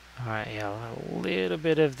 Alright, yeah, a little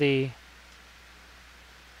bit of the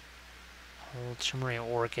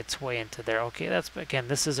ultramarine work its way into there. Okay, that's, again,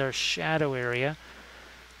 this is our shadow area.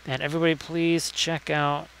 And everybody please check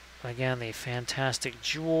out, again, the fantastic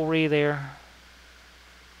jewelry there.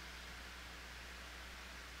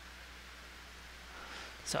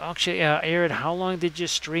 So actually, Arid, how long did you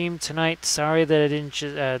stream tonight? Sorry that I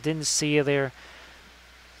didn't see you there.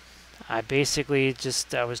 I basically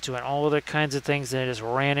just I was doing all other kinds of things, and I just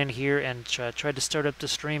ran in here and tried to start up the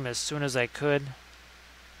stream as soon as I could.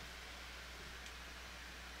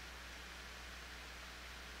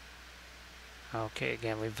 Okay,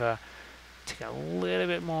 again, we've Take a little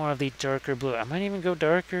bit more of the darker blue. I might even go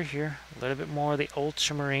darker here. A little bit more of the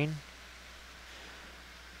ultramarine.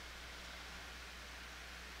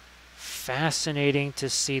 Fascinating to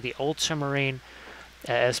see the ultramarine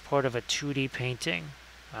as part of a 2D painting.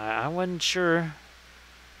 I wasn't sure.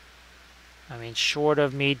 I mean, short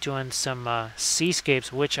of me doing some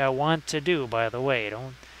seascapes, which I want to do, by the way.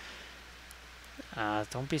 Don't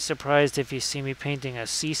be surprised if you see me painting a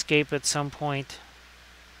seascape at some point.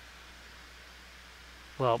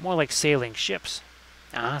 Well, more like sailing ships.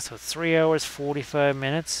 So 3 hours, 45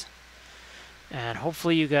 minutes. And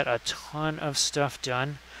hopefully you got a ton of stuff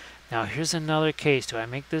done. Now here's another case. Do I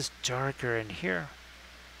make this darker in here?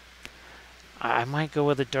 I might go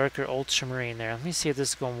with a darker ultramarine there. Let me see if this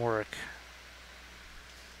is going to work.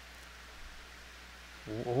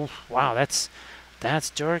 Oh, wow, that's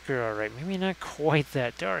darker, all right. Maybe not quite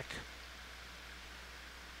that dark.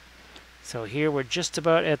 So here we're just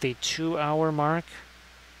about at the 2-hour mark.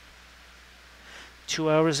 2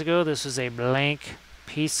 hours ago, this was a blank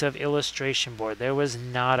piece of illustration board. There was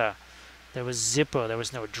nada. There was zippo. There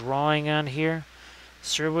was no drawing on here.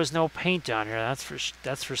 There was no paint on here.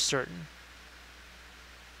 That's for certain.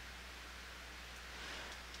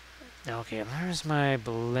 Okay, there's my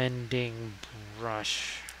blending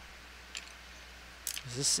brush.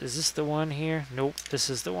 Is this the one here? Nope, this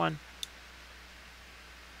is the one.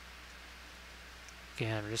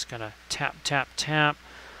 Again, we're just gonna tap, tap, tap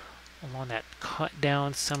along that, cut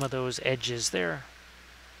down some of those edges there.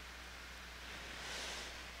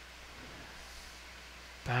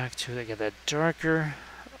 Back to the darker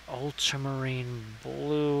ultramarine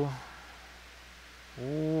blue.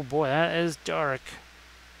 Oh boy, that is dark.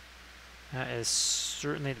 That is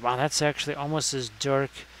certainly, wow, that's actually almost as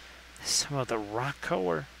dark as some of the rock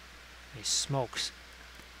color. These smokes.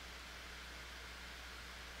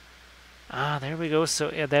 There we go.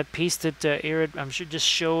 So yeah, that piece that Eric, I'm sure, just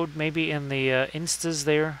showed maybe in the Instas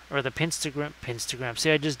there, or the Pinstagram.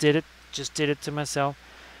 See, I just did it to myself.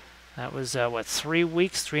 That was, what, 3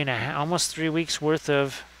 weeks, 3.5, almost 3 weeks worth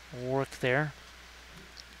of work there.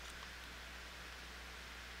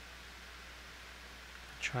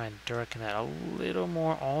 Try and darken that a little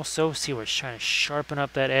more also. See, we're trying to sharpen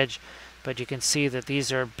up that edge, but you can see that these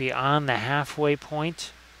are beyond the halfway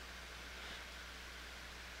point.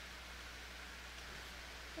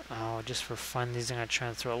 Oh, just for fun, these are going to try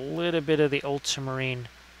and throw a little bit of the ultramarine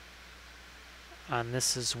on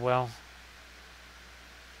this as well.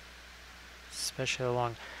 Especially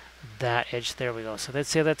along that edge. There we go. So let's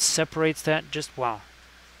say that separates that. Just, wow.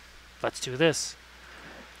 Let's do this.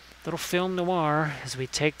 Little film noir as we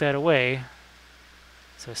take that away.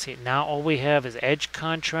 So see, now all we have is edge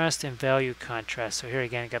contrast and value contrast. So here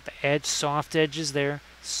again, got the edge, soft edges there,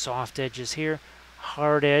 soft edges here,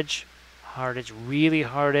 hard edge, really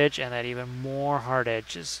hard edge, and that even more hard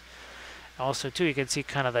edges. Also too, you can see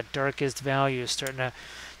kind of the darkest values starting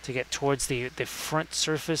to get towards the front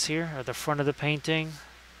surface here, or the front of the painting.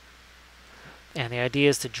 And the idea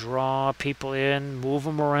is to draw people in, move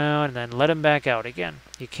them around, and then let them back out again.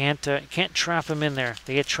 You can't trap them in there. If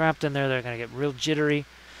they get trapped in there, they're going to get real jittery.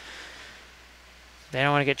 They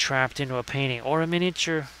don't want to get trapped into a painting or a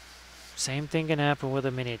miniature. Same thing can happen with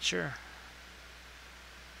a miniature.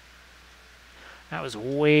 That was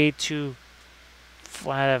way too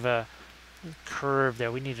flat of a curve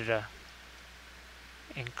there. We needed to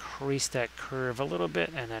increase that curve a little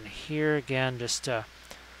bit. And then here again, just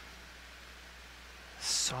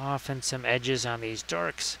soften some edges on these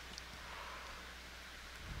darks.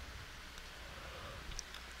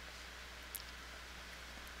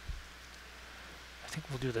 I think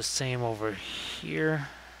we'll do the same over here.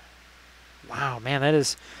 Wow, man, that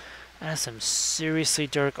is some seriously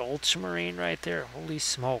dark ultramarine right there. Holy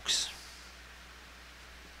smokes.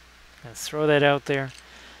 Gonna throw that out there.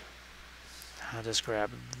 I'll just grab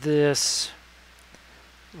this.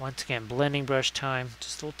 Once again, blending brush time.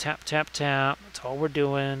 Just a little tap, tap, tap. That's all we're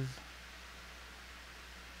doing.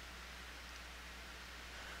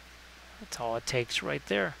 That's all it takes right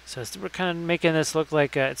there. So we're kind of making this look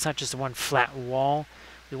like it's not just one flat wall.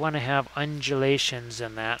 We want to have undulations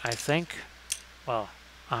in that, I think. Well,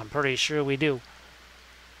 I'm pretty sure we do.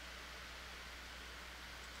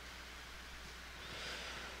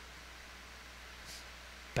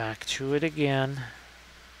 Back to it again.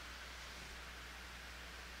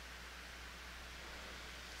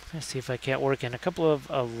 Let's see if I can't work in a couple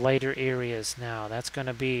of lighter areas now. That's going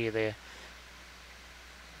to be the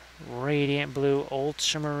radiant blue,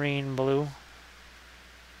 ultramarine blue.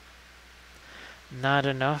 Not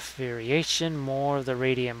enough variation, more of the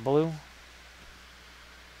radiant blue.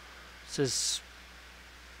 This is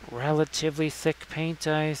relatively thick paint,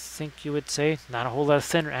 I think you would say. Not a whole lot of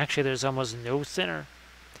thinner. Actually, there's almost no thinner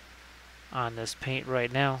on this paint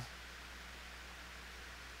right now.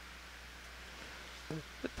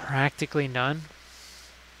 Practically none.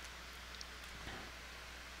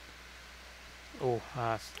 Oh,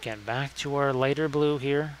 again, back to our lighter blue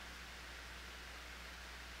here.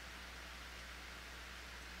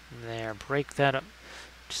 There, break that up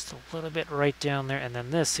just a little bit right down there. And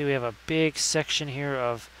then this, see, we have a big section here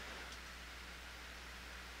of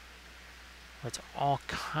it's all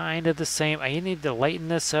kind of the same. I need to lighten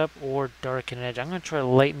this up or darken edge. I'm going to try to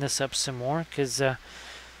lighten this up some more because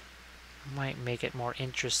might make it more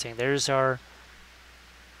interesting. There's our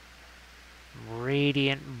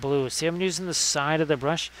radiant blue. See, I'm using the side of the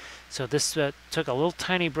brush. So this took a little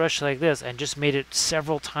tiny brush like this and just made it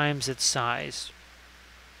several times its size.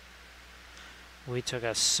 We took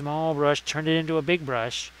a small brush, turned it into a big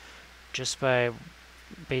brush just by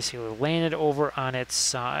basically laying it over on its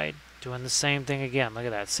side. Doing the same thing again. Look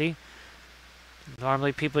at that. See?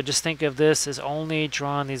 Normally people just think of this as only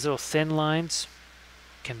drawing these little thin lines.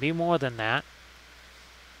 Can be more than that.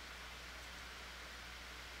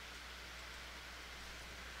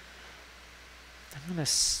 I'm going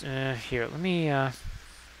to... here, let me... I'm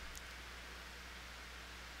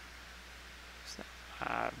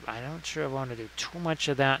not sure I want to do too much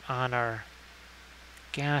of that on our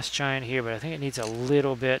gas giant here, but I think it needs a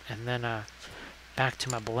little bit, and then back to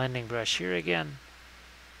my blending brush here again.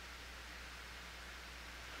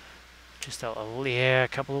 Just a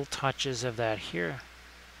couple little touches of that here.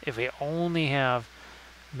 If we only have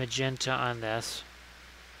magenta on this.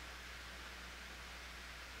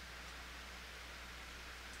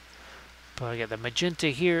 But again, the magenta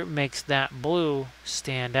here makes that blue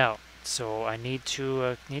stand out. So I need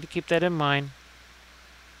to keep that in mind.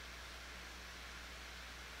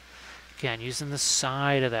 Again, using the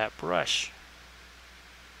side of that brush.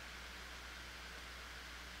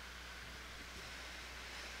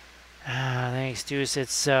 Thanks, Deuce.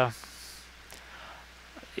 It's that's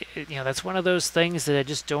one of those things that I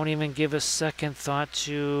just don't even give a second thought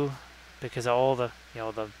to, because of all the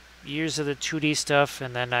the years of the 2D stuff,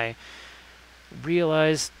 and then I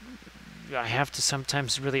realized I have to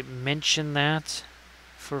sometimes really mention that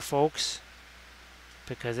for folks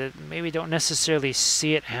because it maybe don't necessarily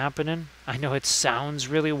see it happening. I know it sounds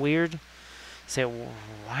really weird. Say,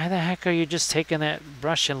 why the heck are you just taking that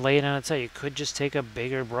brush and laying it on its side? You could just take a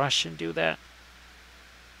bigger brush and do that.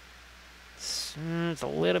 It's a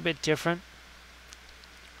little bit different.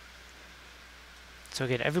 So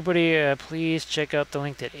again, everybody, please check out the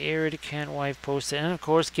link that Wife posted, and of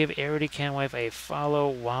course, give Wife a follow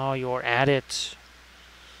while you're at it.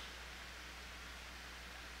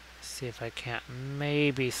 See if I can't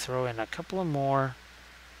maybe throw in a couple of more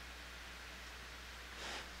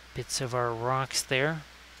bits of our rocks there.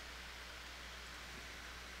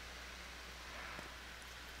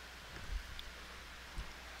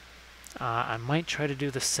 I might try to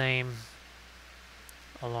do the same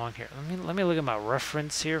along here. Let me look at my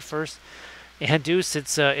reference here first. Yeah, Deuce,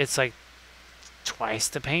 it's like twice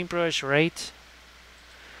the paintbrush, right?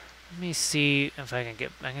 Let me see if I can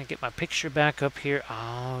get my picture back up here.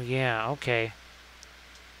 Oh yeah, okay.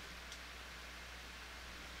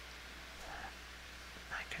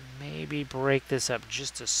 I can maybe break this up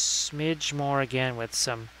just a smidge more again with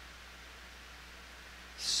some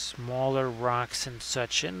smaller rocks and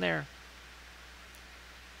such in there.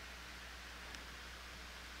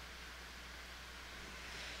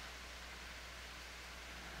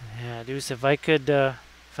 Yeah, Deuce, if I could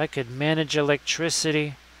manage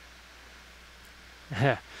electricity,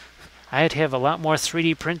 I'd have a lot more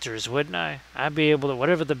 3D printers, wouldn't I? I'd be able to,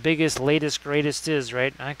 whatever the biggest, latest, greatest is,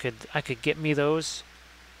 right? I could get me those.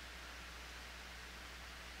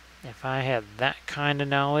 If I had that kind of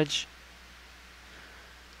knowledge.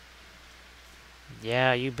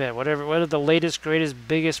 Yeah, you bet. Whatever the latest, greatest,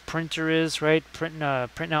 biggest printer is, right? Printing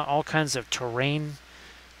out all kinds of terrain.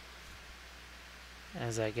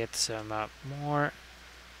 As I get some more,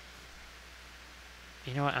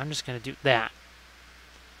 you know what? I'm just going to do that.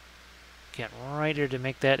 Get right here to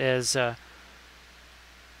make that as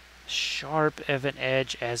sharp of an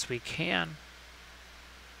edge as we can.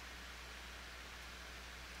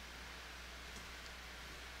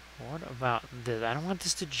 What about this? I don't want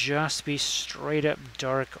this to just be straight up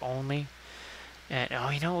dark only. And oh,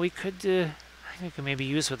 you know what we could do? I think we could maybe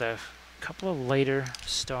use with a couple of lighter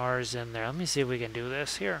stars in there. Let me see if we can do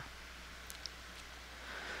this here.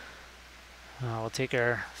 We'll take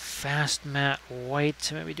our fast matte white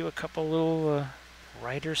to maybe do a couple little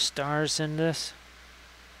brighter stars in this.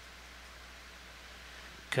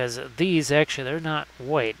 because these actually, they're not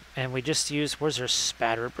white, and we just use, where's our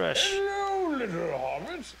spatter brush? Hello, little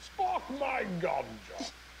hobbits. Spark my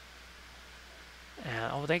ganja.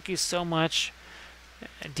 Oh, thank you so much.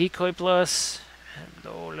 Decoy Plus.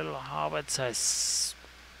 Hello, little hobbits. I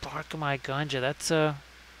spark my ganja. That's so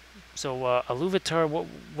Aluvatar. What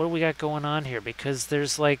do we got going on here? Because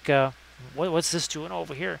there's like what's this doing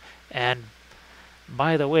over here? And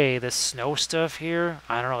by the way, the snow stuff here,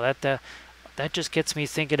 I don't know, that just gets me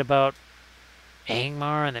thinking about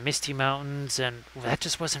Angmar and the Misty Mountains, and that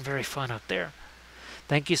just wasn't very fun up there.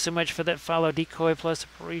 Thank you so much for that follow, Decoy Plus.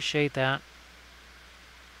 Appreciate that.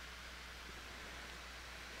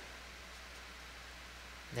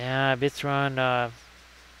 Yeah, Bithron,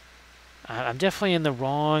 I'm definitely in the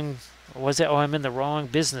wrong, was it? Oh, I'm in the wrong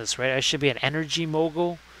business, right? I should be an energy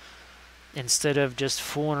mogul instead of just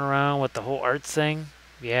fooling around with the whole art thing.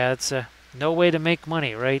 Yeah, it's no way to make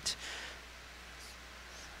money, right?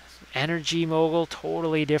 Energy mogul,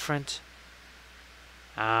 totally different.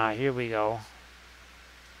 Ah, here we go.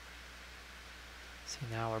 See,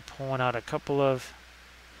 now we're pulling out a couple of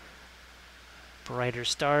brighter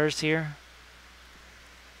stars here.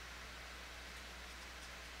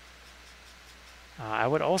 I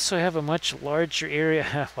would also have a much larger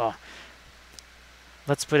area. Well,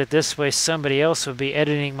 let's put it this way. Somebody else would be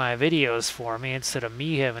editing my videos for me instead of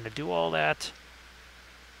me having to do all that.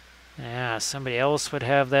 Yeah, somebody else would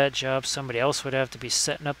have that job. Somebody else would have to be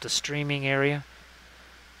setting up the streaming area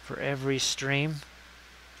for every stream.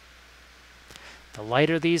 The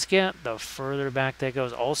lighter these get, the further back that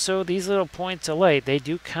goes. Also, these little points of light, they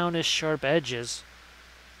do count as sharp edges.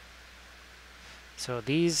 So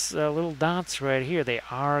these little dots right here, they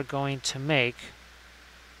are going to make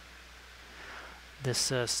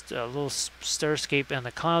this little starscape and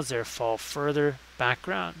the clouds there fall further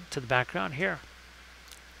background to the background here.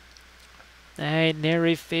 Hey,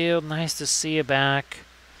 Nerryfield, nice to see you back.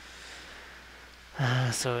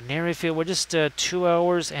 So Nerryfield, we're just 2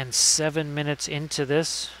 hours and 7 minutes into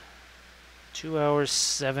this. 2 hours,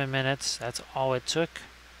 7 minutes, that's all it took.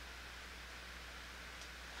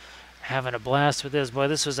 Having a blast with this. Boy,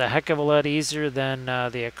 this was a heck of a lot easier than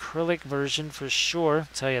the acrylic version for sure. I'll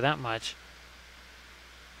tell you that much.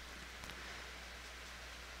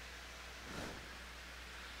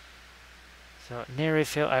 So,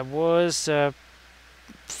 Nerryfield, I was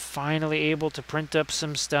finally able to print up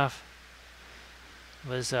some stuff.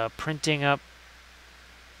 Was printing up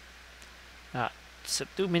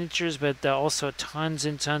subdue miniatures, but also tons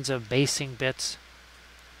and tons of basing bits.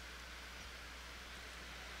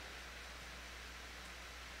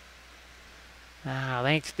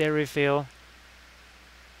 Thanks, Derryfield.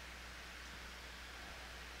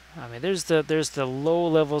 I mean, there's the low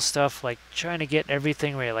level stuff, like trying to get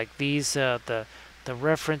everything right, like these the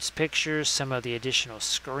reference pictures, some of the additional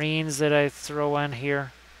screens that I throw on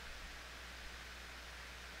here,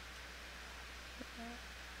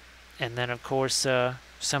 and then of course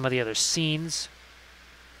some of the other scenes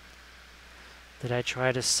that I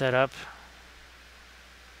try to set up.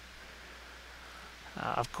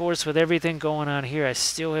 Of course, with everything going on here, I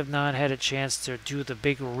still have not had a chance to do the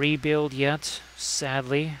big rebuild yet,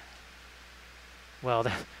 sadly. Well,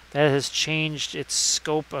 that has changed its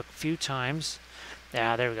scope a few times.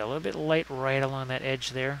 Yeah, there we go. A little bit light right along that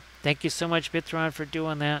edge there. Thank you so much, Bithron, for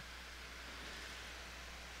doing that.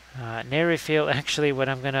 Nerryfield, actually, what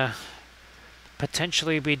I'm going to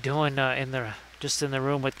potentially be doing just in the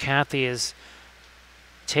room with Kathy is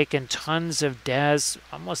taking tons of DAS,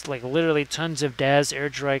 almost like literally tons of DAS air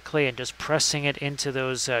dry clay, and just pressing it into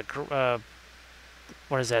those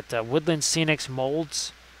what is that, Woodland Scenics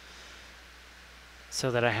molds,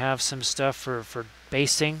 so that I have some stuff for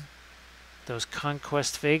basing those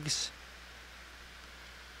Conquest figs.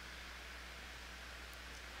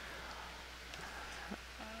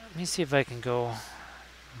 Let me see if I can go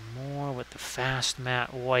more with the fast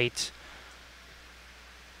matte white.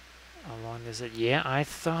 How long is it? Yeah, I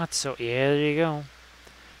thought so. Yeah, there you go.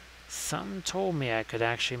 Something told me I could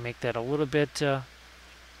actually make that a little bit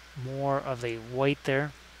more of a white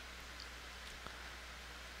there.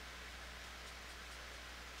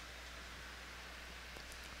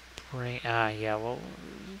 Yeah, we'll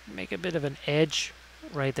make a bit of an edge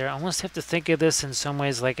right there. I almost have to think of this in some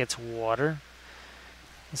ways like it's water.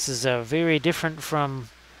 This is very different from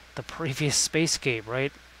the previous Spacescape,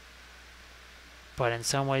 right? But in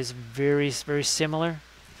some ways very, very similar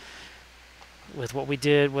with what we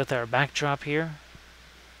did with our backdrop here.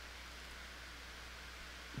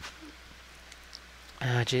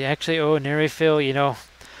 Actually, oh, Nerryfield, you know,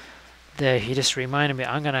 he just reminded me,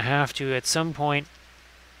 I'm going to have to, at some point,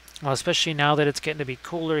 well, especially now that it's getting to be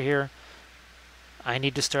cooler here, I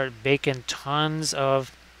need to start baking tons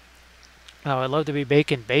of, oh, I'd love to be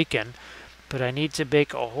baking bacon, but I need to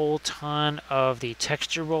bake a whole ton of the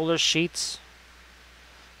texture roller sheets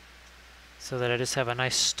so that I just have a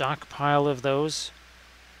nice stockpile of those.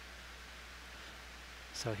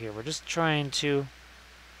 So here, we're just trying to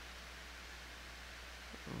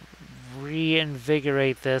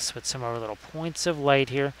reinvigorate this with some of our little points of light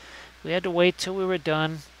here. We had to wait till we were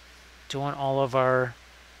done doing all of our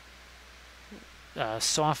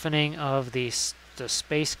softening of the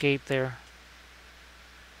Spacescape there.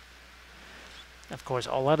 Of course,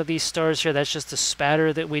 a lot of these stars here, that's just the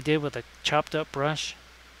spatter that we did with a chopped up brush.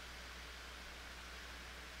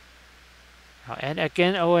 And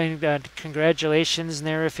again, oh, and congratulations,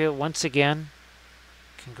 Nerifil, once again.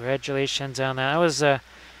 Congratulations on that. That was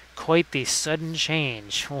quite the sudden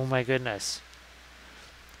change. Oh my goodness.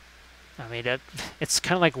 I mean, it's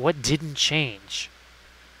kind of like what didn't change.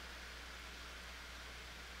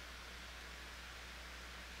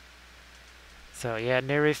 So yeah,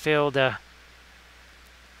 Nerifil,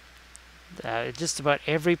 just about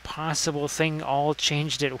every possible thing all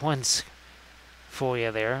changed at once for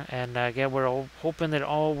you there. And again, we're all hoping that it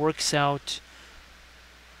all works out.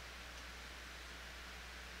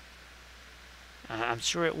 I'm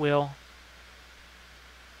sure it will.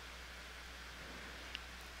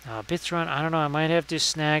 Bithron, I don't know, I might have to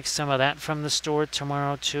snag some of that from the store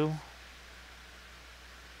tomorrow too.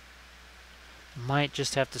 Might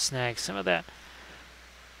just have to snag some of that.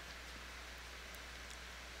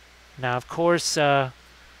 Now, of course, so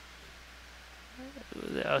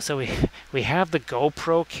we have the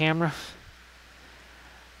GoPro camera.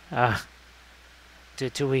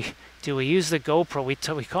 Do we use the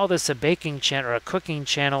GoPro? We call this a baking channel or a cooking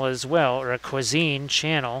channel as well, or a cuisine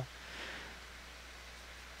channel.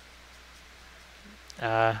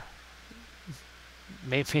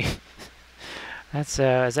 Maybe that's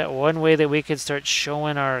is that one way that we could start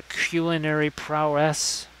showing our culinary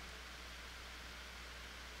prowess?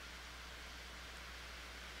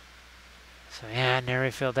 So yeah,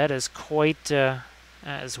 Nerifil, that is quite that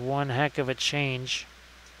is one heck of a change.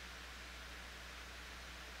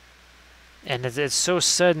 And it's so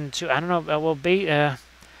sudden too. I don't know. Well,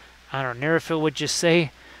 I don't know. Nerifil, would you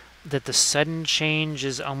say that the sudden change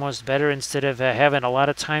is almost better instead of having a lot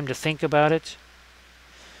of time to think about it,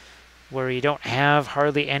 where you don't have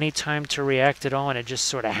hardly any time to react at all and it just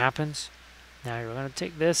sort of happens? Now you're going to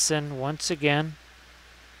take this and once again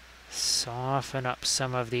soften up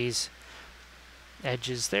some of these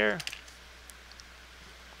edges there.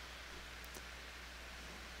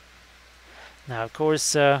 Now, of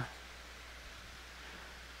course,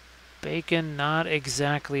 bacon, not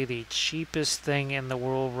exactly the cheapest thing in the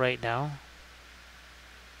world right now.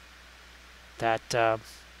 That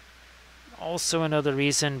also another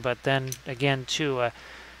reason, but then again too,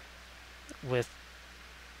 with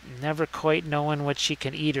never quite knowing what she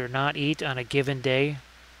can eat or not eat on a given day,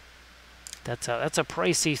 that's a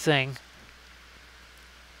pricey thing.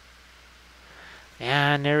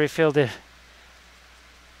 And Nerifil, it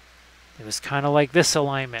was kind of like this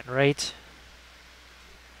alignment, right?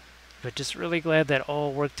 But just really glad that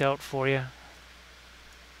all worked out for you.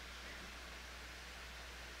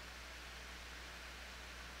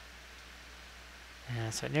 Yeah,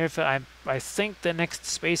 so Nerifil, I think the next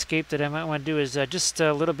Spacescape that I might want to do is just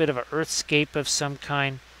a little bit of an Earthscape of some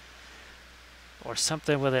kind, or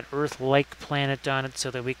something with an Earth-like planet on it,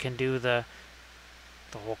 so that we can do the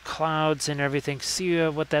whole clouds and everything. See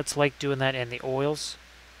what that's like doing that in the oils.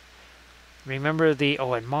 Remember the,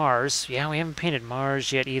 oh, and Mars. Yeah, we haven't painted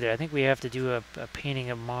Mars yet either. I think we have to do a painting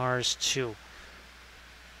of Mars too.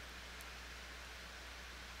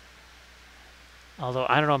 Although,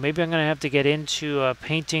 I don't know, maybe I'm going to have to get into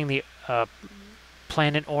painting the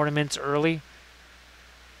planet ornaments early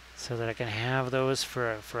so that I can have those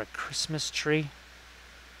for a Christmas tree.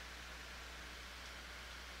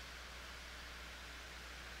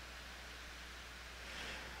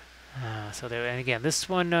 So there, and again, this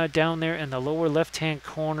one down there in the lower left-hand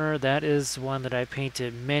corner, that is one that I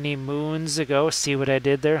painted many moons ago. See what I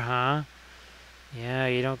did there, huh? Yeah,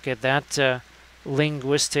 you don't get that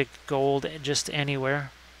linguistic gold just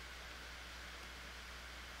anywhere.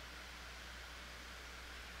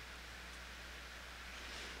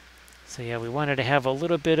 So yeah, we wanted to have a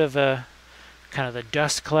little bit of a kind of the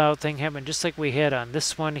dust cloud thing happen, just like we had on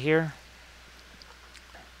this one here.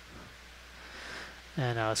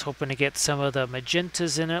 And I was hoping to get some of the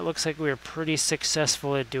magentas in it. Looks like we were pretty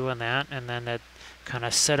successful at doing that. And then that kind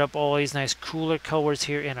of set up all these nice cooler colors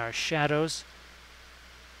here in our shadows.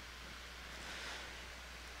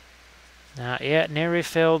 Yeah, Neri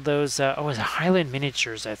filled those, oh, it was Highland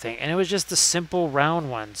Miniatures, I think. And it was just the simple round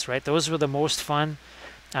ones, right? Those were the most fun.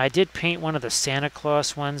 I did paint one of the Santa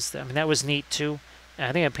Claus ones. I mean, that was neat too.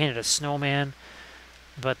 I think I painted a snowman.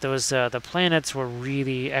 But those, the planets were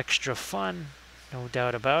really extra fun. No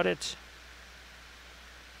doubt about it.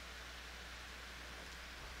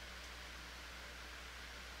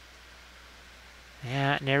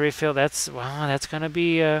 Yeah, Nerifield, that's, well, that's gonna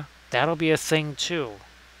be, that'll be a thing too.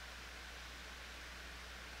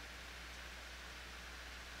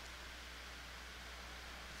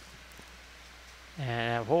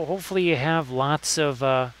 And hopefully you have lots of,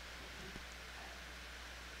 I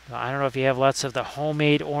don't know if you have lots of the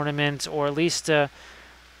homemade ornaments, or at least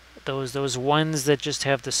those ones that just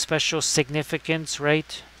have the special significance,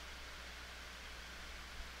 right?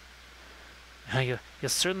 You'll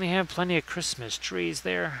certainly have plenty of Christmas trees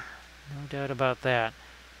there, no doubt about that.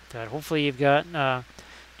 But hopefully you've got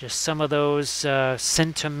just some of those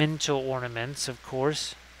sentimental ornaments, of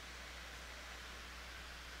course.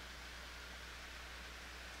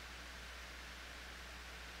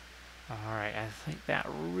 Alright, I think that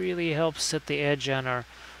really helps set the edge on our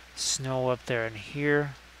snow up there and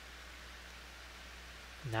here.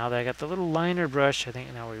 Now that I got the little liner brush, I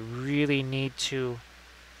think now we really need to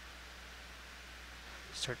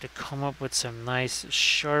start to come up with some nice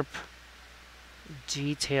sharp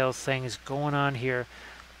detail things going on here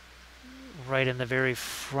right in the very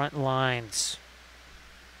front lines.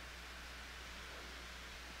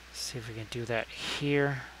 See if we can do that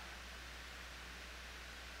here.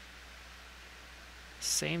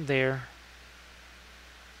 Same there.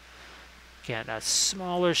 Again,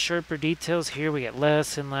 smaller, sharper details here. We get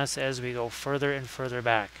less and less as we go further and further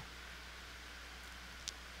back.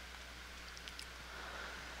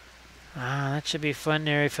 That should be fun,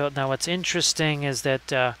 Nerifield. Now, what's interesting is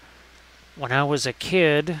that when I was a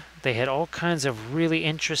kid, they had all kinds of really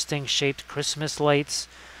interesting shaped Christmas lights.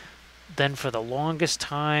 Then for the longest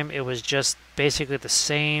time, it was just basically the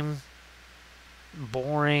same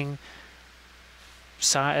boring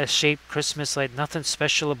shaped Christmas light. Nothing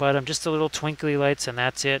special about them, just the little twinkly lights, and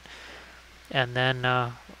that's it. And then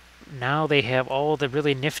now they have all the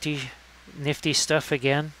really nifty stuff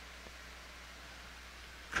again.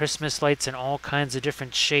 Christmas lights in all kinds of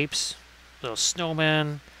different shapes. Little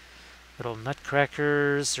snowmen, little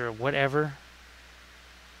nutcrackers, or whatever.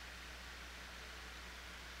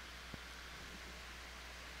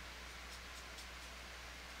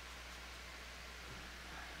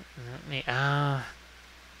 Let me,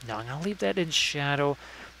 no, I'm going to leave that in shadow,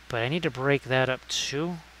 but I need to break that up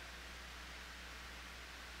too.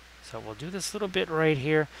 So we'll do this little bit right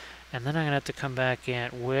here, and then I'm going to have to come back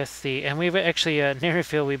in with the, and we've actually,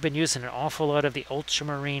 Nerifield, we've been using an awful lot of the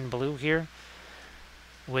ultramarine blue here,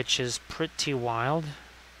 which is pretty wild.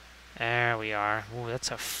 There we are. Ooh, that's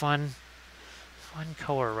a fun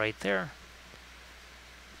color right there.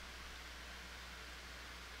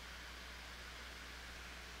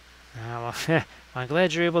 I'm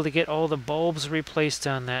glad you're able to get all the bulbs replaced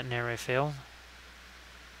on that Nerifield.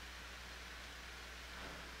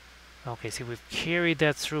 Okay, see, we've carried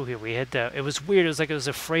that through here. We had to, it was weird. It was like it was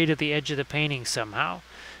afraid of the edge of the painting somehow.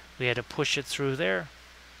 We had to push it through there.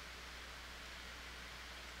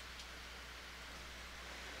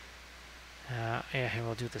 Yeah, here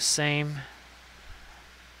we'll do the same.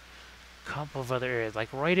 Couple of other areas, like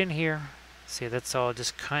right in here. See, that's all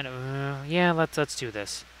just kind of, yeah, let's do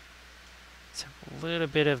this. Let's have a little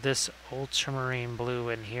bit of this ultramarine blue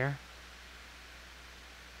in here.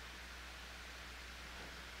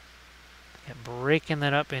 And breaking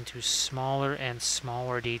that up into smaller and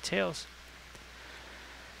smaller details.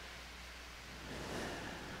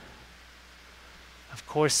 Of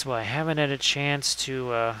course, well, I haven't had a chance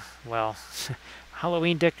to, well,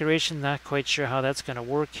 Halloween decoration, not quite sure how that's going to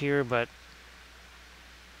work here, but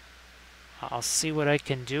I'll see what I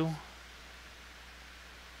can do.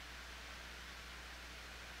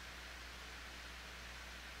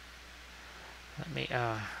 Let me,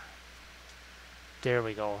 there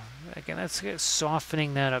we go. Again, let's get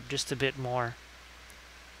softening that up just a bit more.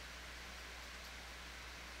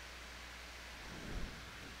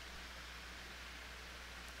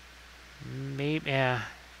 Maybe, yeah,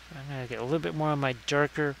 I'm going to get a little bit more on my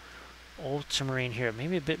darker ultramarine here.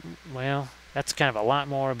 Maybe a bit, well, that's kind of a lot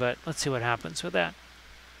more, but let's see what happens with that.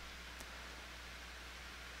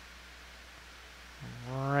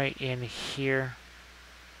 Right in here.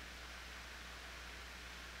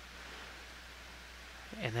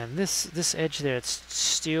 And then this edge there, it's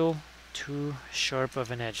still too sharp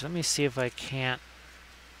of an edge. Let me see if I can't,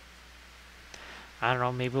 I don't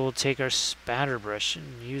know, maybe we'll take our spatter brush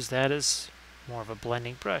and use that as more of a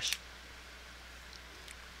blending brush.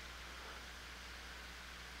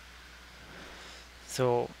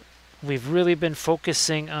 So we've really been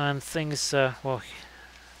focusing on things, well,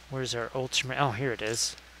 where's our ultimate? Oh, here it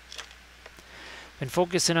is. Been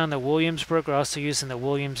focusing on the Williamsburg. We're also using the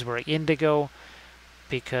Williamsburg Indigo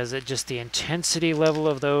because it just the intensity level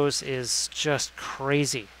of those is just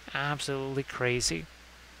crazy, absolutely crazy.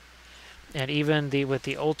 And even with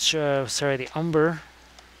the the umber,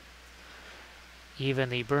 even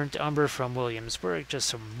the burnt umber from Williamsburg, just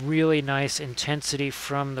some really nice intensity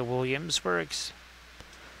from the Williamsburgs.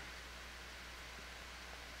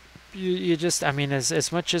 You just, I mean,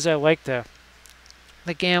 as much as I like the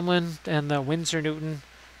Gamlin and the Winsor Newton,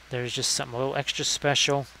 there's just something a little extra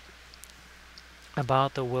special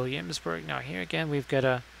about the Williamsburg. Now here again, we've got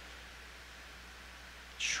to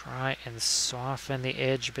try and soften the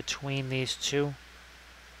edge between these two.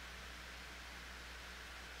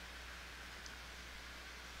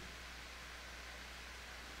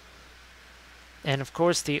 And of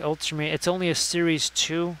course the Ultramarine, it's only a Series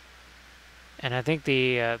 2, and I think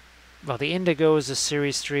the well, the Indigo is a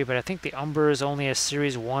Series 3, but I think the Umber is only a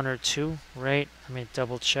Series 1 or 2, right? Let me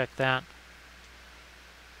double check that.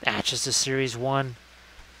 That's just a Series 1.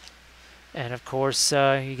 And of course,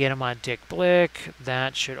 you get them on Dick Blick.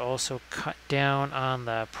 That should also cut down on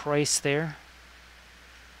the price there.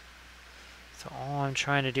 So all I'm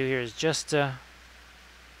trying to do here is just again,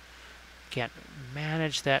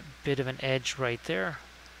 manage that bit of an edge right there.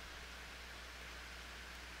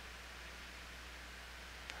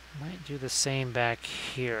 Might do the same back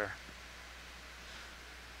here.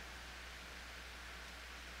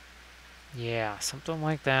 Yeah, something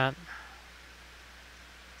like that.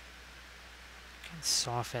 Can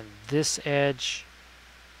soften this edge.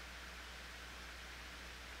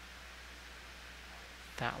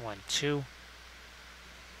 That one too.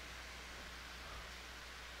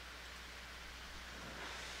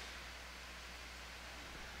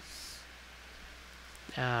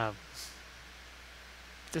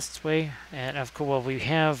 This way, and of course, well, we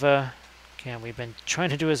have again, we've been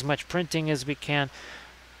trying to do as much printing as we can.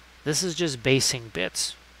 This is just basing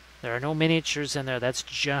bits. There are no miniatures in there. That's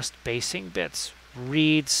just basing bits.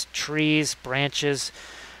 Reeds, trees, branches,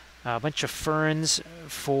 a bunch of ferns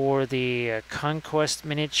for the Conquest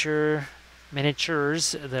miniatures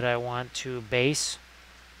that I want to base.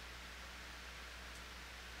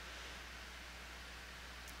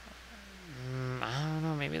 I don't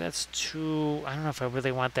know, maybe that's too, I don't know if I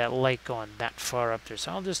really want that light going that far up there.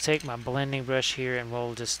 So I'll just take my blending brush here and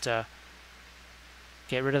we'll just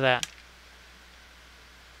get rid of that.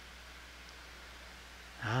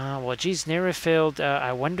 Well, geez, Nerifeld,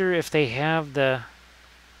 I wonder if they have the...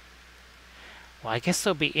 Well, I guess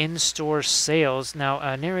there'll be in-store sales. Now,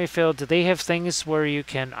 Nerifeld, do they have things where you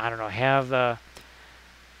can, I don't know, have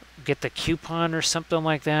get the coupon or something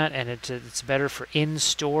like that, and it's better for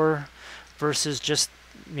in-store versus just,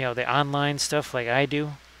 you know, the online stuff like I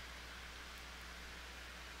do?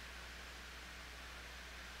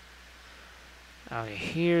 Okay,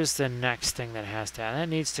 here's the next thing that has to happen. That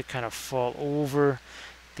needs to kind of fall over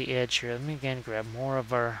the edge here. Let me again grab more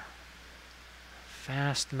of our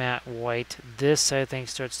fast matte white. This, I think,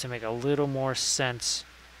 starts to make a little more sense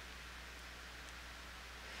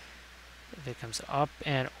if it comes up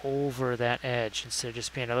and over that edge instead of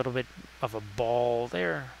just being a little bit of a ball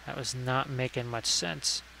there. That was not making much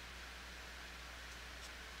sense.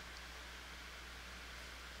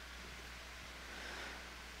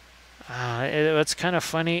 What's kind of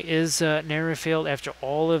funny is Nerifeld, after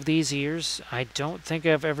all of these years, I don't think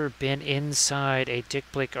I've ever been inside a Dick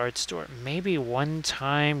Blick art store. Maybe one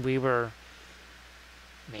time maybe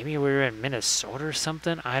we were in Minnesota or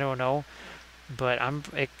something, I don't know. But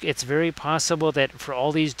it's very possible that for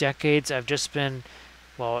all these decades I've just been,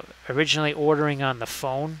 well, originally ordering on the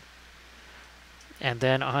phone and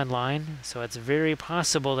then online. So it's very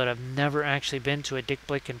possible that I've never actually been to a Dick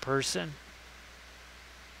Blick in person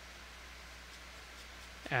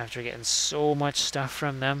after getting so much stuff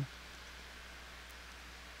from them.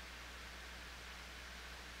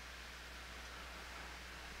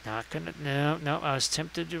 Not gonna, no, I was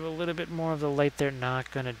tempted to do a little bit more of the light there.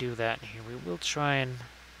 Not gonna do that here. We will try and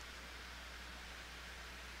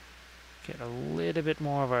get a little bit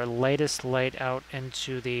more of our lightest light out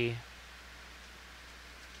into the...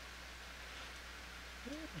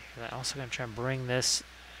 I'm also gonna try and bring this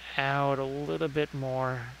out a little bit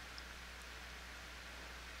more.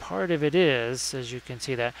 Part of it is, as you can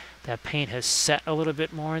see, that paint has set a little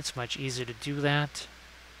bit more. It's much easier to do that.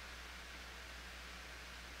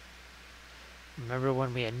 Remember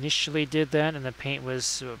when we initially did that and the paint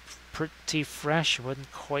was pretty fresh? It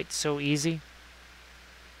wasn't quite so easy.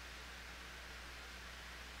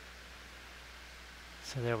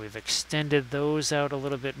 So there, we've extended those out a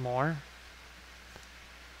little bit more.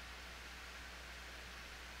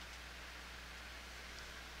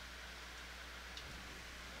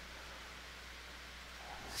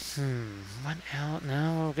 What else?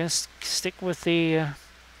 No, we're gonna stick with the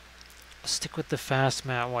fast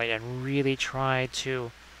matte white and really try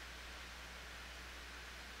to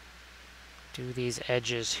do these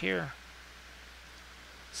edges here,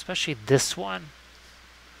 especially this one.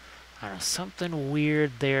 I don't know, something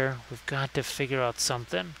weird there. We've got to figure out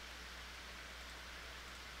something.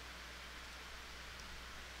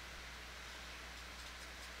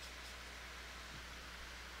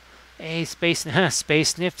 Hey, Space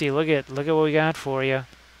Nifty, look at what we got for you.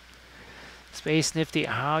 Space Nifty,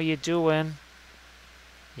 how you doing?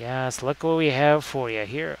 Yes, look what we have for you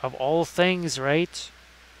here. Of all things, right?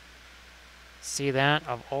 See that?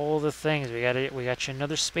 Of all the things, we got you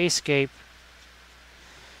another Spacescape.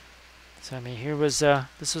 So I mean, here was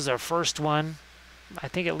this was our first one, I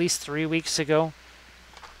think at least 3 weeks ago.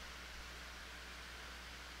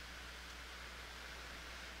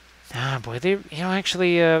 Ah, boy,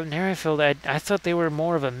 actually, Narrowfield, I thought they were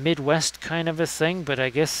more of a Midwest kind of a thing, but I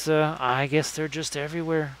guess they're just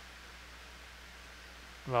everywhere.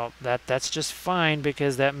 Well, that's just fine,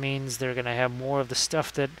 because that means they're gonna have more of the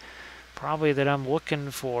stuff that I'm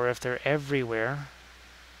looking for if they're everywhere.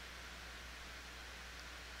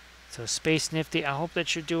 So Space Nifty, I hope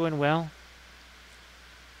that you're doing well.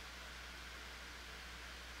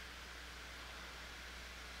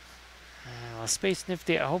 Well, Space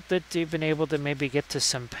Nifty, I hope that you've been able to maybe get to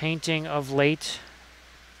some painting of late.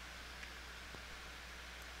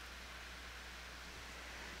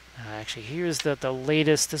 Actually, here's the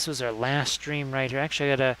latest. This was our last stream right here.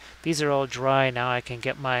 Actually, these are all dry now. I can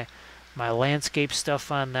get my landscape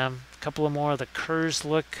stuff on them. A couple of more of the Kurz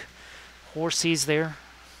look horsies there.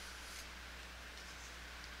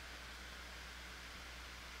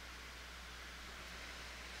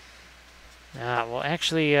 Well,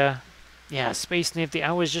 actually, yeah, Space Nifty,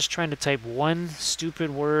 I was just trying to type one stupid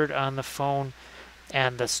word on the phone,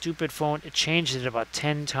 and the stupid phone, it changed it about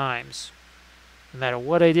 10 times. No matter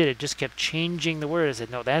what I did, it just kept changing the word. I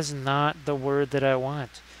said, no, that's not the word that I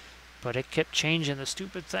want. But it kept changing the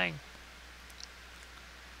stupid thing.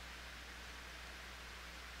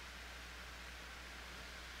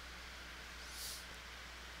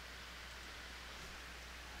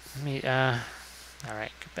 Let me,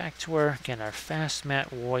 alright, get back to our fast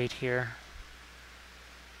matte white here.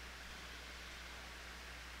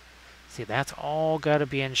 See, that's all got to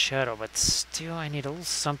be in shadow, but still I need a little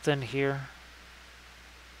something here.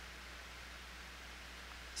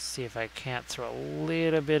 See if I can't throw a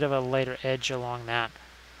little bit of a lighter edge along that.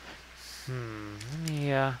 Let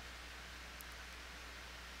me,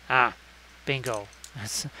 bingo.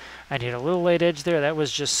 I need a little light edge there. That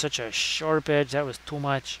was just such a sharp edge. That was too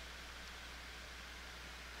much.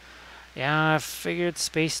 Yeah, I figured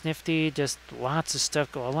Space Nifty, just lots of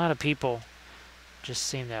stuff. A lot of people just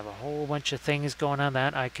seem to have a whole bunch of things going on.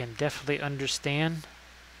 That I can definitely understand.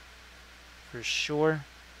 For sure.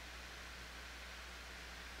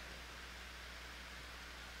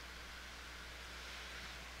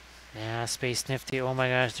 Yeah, Space Nifty, oh my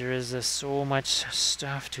gosh, there is so much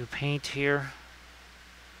stuff to paint here.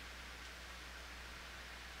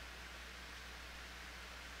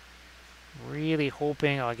 Really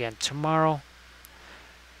hoping, again, tomorrow,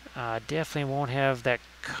 definitely won't have that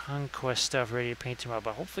Conquest stuff ready to paint tomorrow,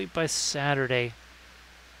 but hopefully by Saturday.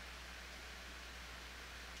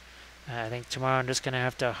 I think tomorrow I'm just going to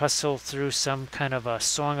have to hustle through some kind of a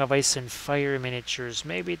Song of Ice and Fire miniatures,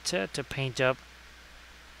 maybe to paint up.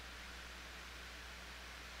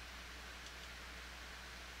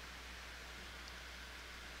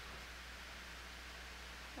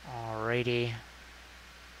 Alrighty.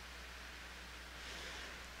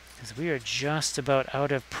 Because we are just about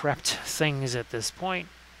out of prepped things at this point.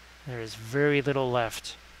 There is very little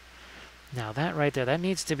left. Now that right there, that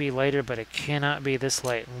needs to be lighter, but it cannot be this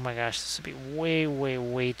light. Oh my gosh, this would be way, way,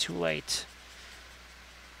 way too light.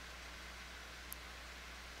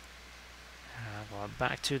 Going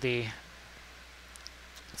back to the...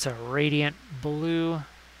 It's a radiant blue.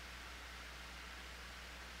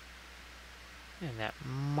 And that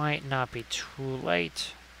might not be too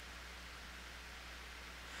light.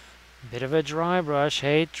 Bit of a dry brush.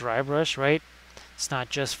 Hey, dry brush, right? It's not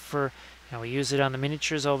just for, we use it on the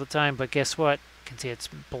miniatures all the time, but guess what? You can see it's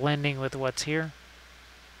blending with what's here.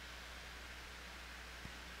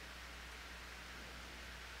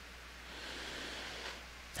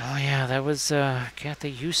 Oh yeah, that was, Kathy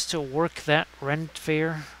used to work that rent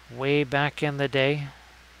fair way back in the day.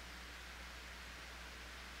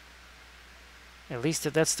 At least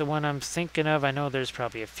if that's the one I'm thinking of. I know there's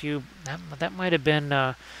probably a few. That might have been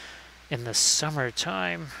in the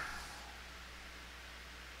summertime.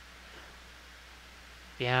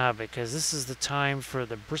 Yeah, because this is the time for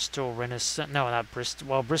the Bristol Renaissance. No, not Bristol.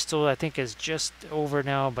 Well, Bristol I think is just over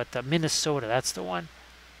now, but the Minnesota, that's the one.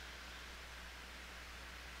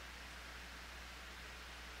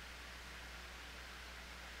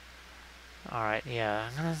 Alright, yeah,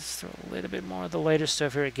 I'm gonna throw a little bit more of the lighter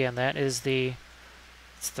stuff here again. That is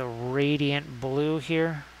it's the radiant blue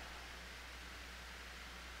here.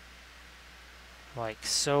 Like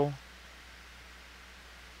so.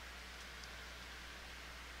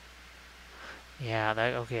 Yeah,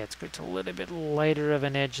 okay, it's good. It's a little bit lighter of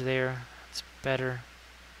an edge there. It's better.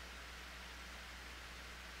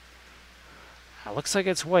 Looks like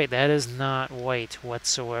it's white. That is not white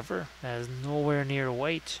whatsoever. That is nowhere near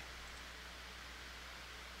white.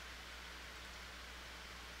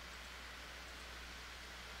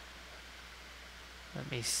 Let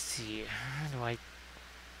me see. How do I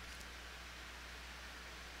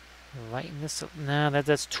lighten this up? No,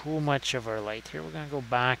 that's too much of our light here. We're going to go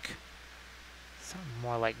back. Something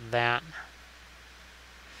more like that.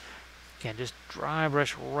 Again, just dry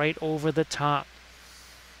brush right over the top.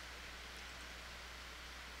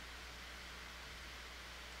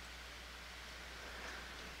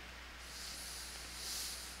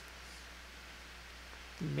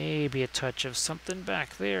 Maybe a touch of something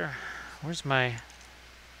back there. Where's my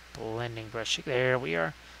blending brush? There we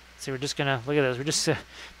are. See, we're just gonna look at this. We're just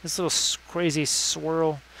this little crazy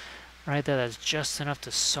swirl right there. That's just enough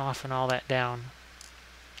to soften all that down.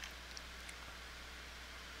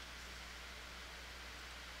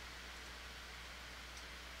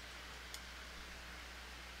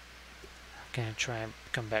 Gonna try and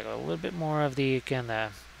come back with a little bit more of the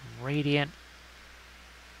radiant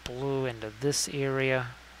blue into this area.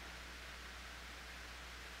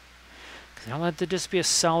 I don't want it to just be a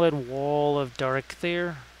solid wall of dark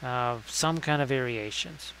there. Some kind of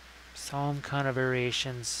variations. Some kind of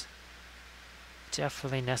variations.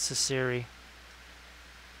 Definitely necessary.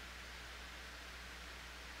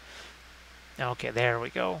 Okay, there we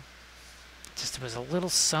go. Just there was a little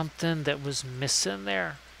something that was missing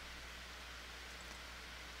there.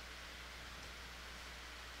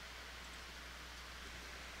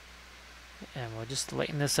 And we'll just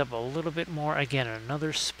lighten this up a little bit more. Again,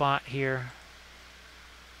 another spot here.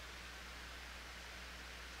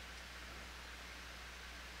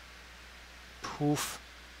 Poof.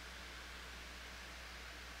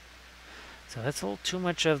 So that's a little too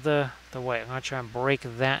much of the white. I'm going to try and break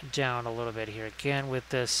that down a little bit here. Again, with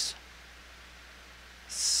this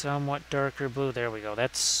somewhat darker blue. There we go.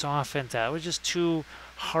 That softened out. It was just too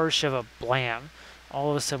harsh of a blam.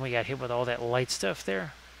 All of a sudden we got hit with all that light stuff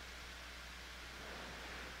there.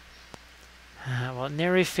 Well,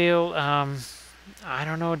 nary feel, I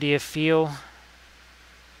don't know, do you feel,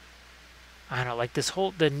 I don't know, like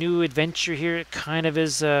the new adventure here, it kind of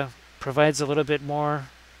is, provides a little bit more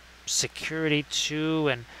security too,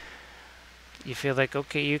 and you feel like,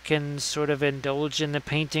 okay, you can sort of indulge in the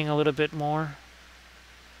painting a little bit more.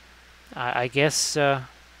 I guess, do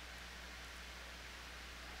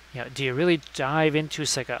you really dive into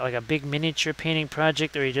like a big miniature painting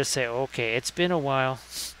project, or you just say, okay, it's been a while.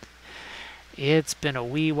 It's been a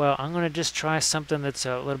wee while. I'm going to just try something that's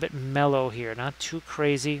a little bit mellow here, not too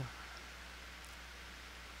crazy.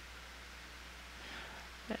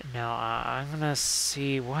 Now, I'm going to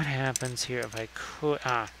see what happens here if I could.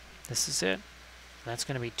 This is it. That's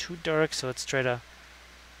going to be too dark, so let's try to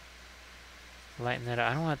lighten that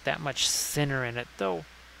up. I don't want that much thinner in it, though.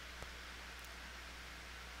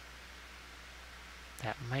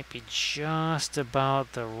 That might be just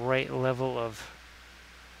about the right level of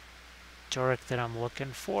dark that I'm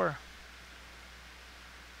looking for.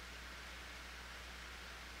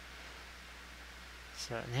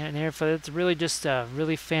 So therefore it's really just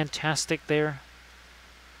really fantastic there.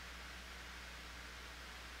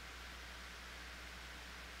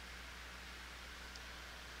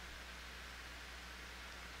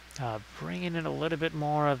 Bringing in a little bit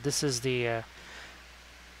more of, this is the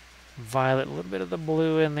violet, a little bit of the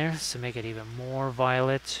blue in there to make it even more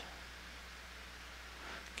violet.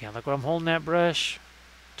 Okay, look where I'm holding that brush.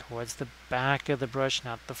 Towards the back of the brush,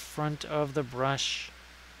 not the front of the brush.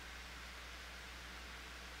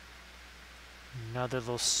 Another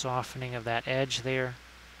little softening of that edge there.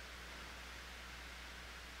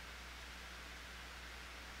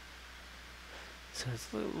 So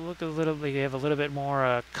it's look a little, we have a little bit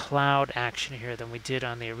more cloud action here than we did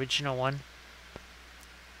on the original one.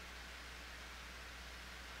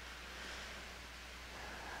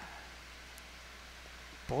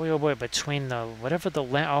 Boy, oh boy, between the, whatever the,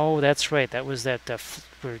 oh, that's right, that was that,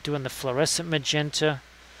 we were doing the fluorescent magenta.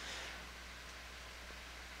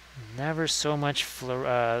 Never so much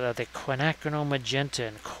the quinacridone magenta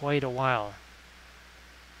in quite a while.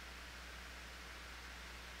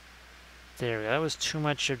 There we go. That was too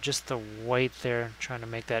much of just the white there. I'm trying to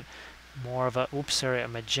make that more of a, oops, sorry, a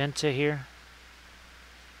magenta here.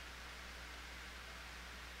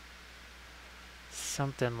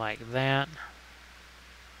 Something like that.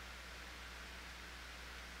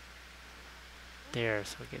 There,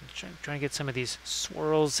 so again, trying to get some of these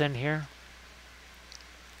swirls in here.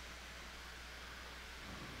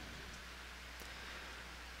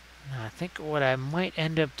 I think what I might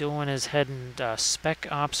end up doing is heading Spec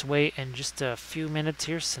Ops way in just a few minutes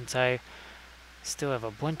here, since I still have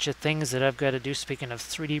a bunch of things that I've got to do. Speaking of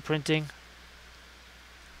 3D printing,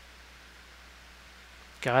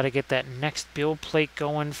 got to get that next build plate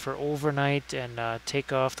going for overnight and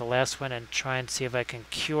take off the last one and try and see if I can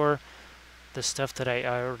cure the stuff that I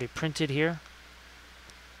already printed here.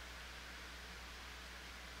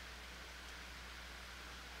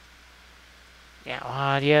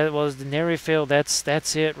 Yeah, yeah. Well, the Nary fail.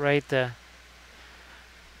 That's it, right? The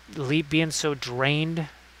leap being so drained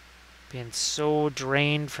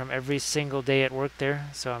from every single day at work there.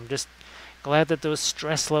 So I'm just glad that those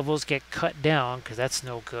stress levels get cut down, because that's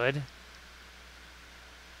no good.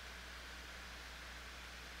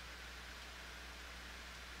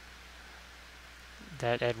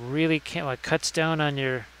 That really can't, like, cuts down on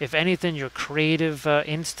your, if anything, your creative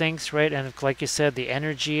instincts, right? And like you said, the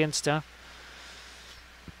energy and stuff.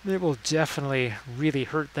 It will definitely really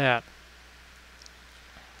hurt that.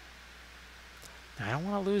 I don't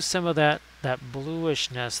want to lose some of that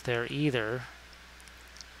bluishness there either.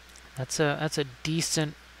 That's a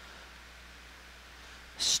decent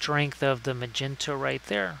strength of the magenta right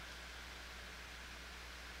there.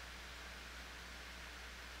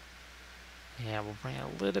 Yeah, we'll bring it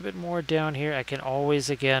a little bit more down here. I can always,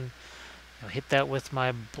 again, hit that with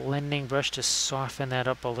my blending brush to soften that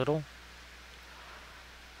up a little.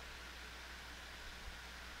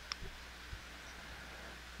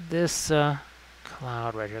 This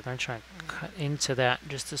cloud right here, I'm going to try and cut into that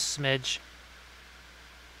just a smidge.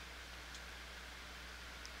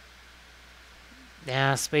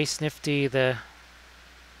 Yeah, Space Nifty, the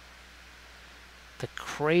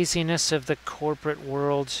craziness of the corporate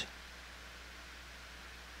world,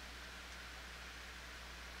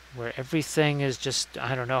 where everything is just,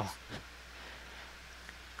 I don't know.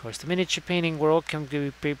 Of course, the miniature painting world can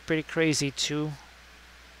be pretty crazy too.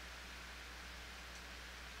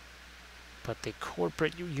 But the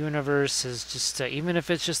corporate universe is just, even if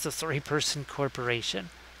it's just a 3-person corporation.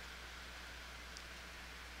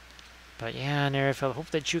 But yeah, Nerifel, hope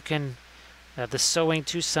that you can, the sewing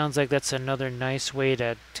too sounds like that's another nice way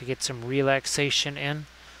to get some relaxation in,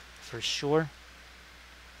 for sure.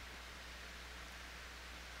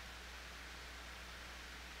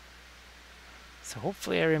 So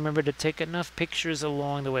hopefully I remember to take enough pictures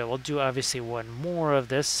along the way. We'll do obviously one more of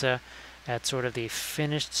this at sort of the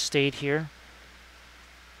finished state here.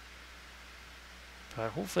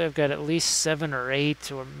 But hopefully I've got at least 7 or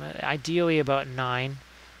 8, or ideally about 9.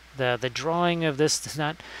 The drawing of this is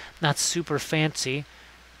not super fancy.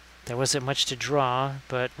 There wasn't much to draw,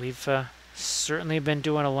 but we've certainly been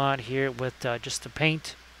doing a lot here with just the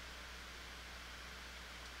paint.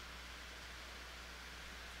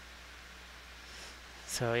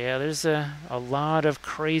 So yeah, there's a lot of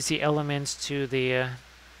crazy elements to the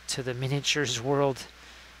miniatures world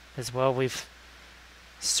as well. We've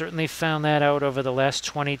certainly found that out over the last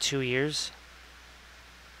 22 years.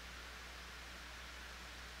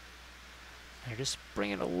 Here, just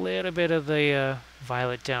bringing a little bit of the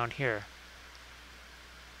violet down here.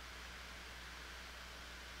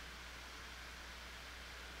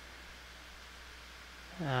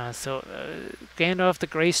 So Gandalf the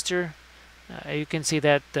Greyster, you can see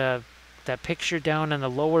that that picture down on the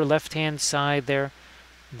lower left-hand side there.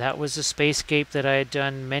 That was a Spacescape that I had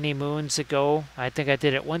done many moons ago. I think I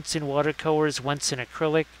did it once in watercolors, once in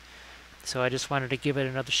acrylic. So I just wanted to give it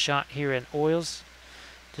another shot here in oils,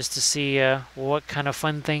 just to see what kind of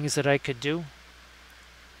fun things that I could do.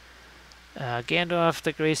 Gandalf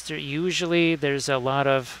the Greyster, usually there's a lot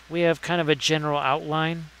of, we have kind of a general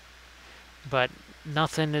outline, but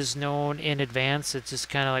nothing is known in advance. It's just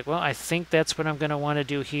kind of like, well, I think that's what I'm going to want to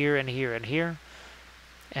do here and here and here.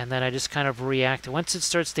 And then I just kind of react. Once it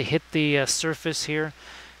starts to hit the surface here,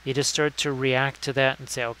 you just start to react to that and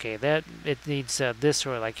say, okay, that it needs this,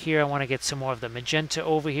 or like here I want to get some more of the magenta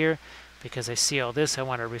over here because I see all this. I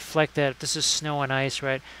want to reflect that. If this is snow and ice,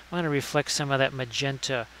 right? I want to reflect some of that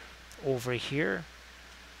magenta over here.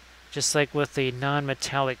 just like with the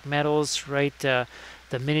non-metallic metals, right? The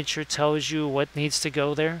miniature tells you what needs to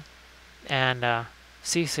go there. And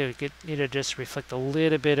see, so you need to just reflect a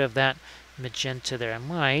little bit of that magenta there. I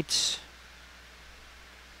might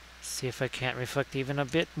see if I can't reflect even a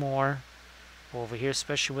bit more over here,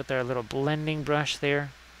 especially with our little blending brush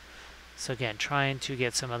there. So again, trying to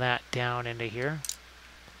get some of that down into here.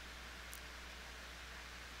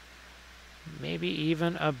 Maybe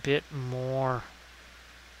even a bit more.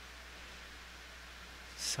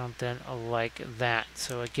 Something like that.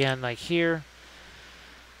 So again, like here,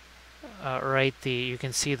 right, you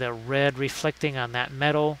can see the red reflecting on that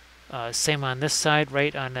metal. Same on this side,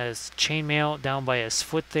 right on his chainmail down by his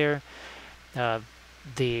foot there. That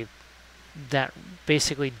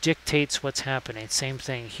basically dictates what's happening. Same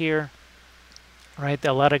thing here, right?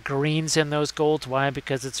 A lot of greens in those golds. Why?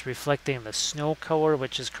 Because it's reflecting the snow color,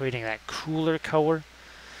 which is creating that cooler color.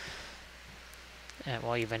 And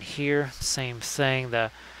well, even here, same thing.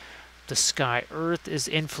 The sky earth is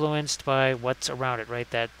influenced by what's around it, right?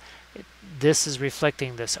 This is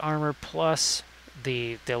reflecting this armor plus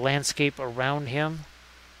the landscape around him.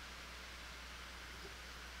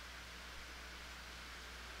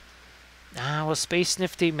 Well, Space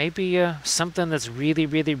Nifty, maybe something that's really,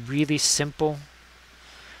 really, really simple.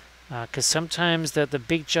 Because sometimes the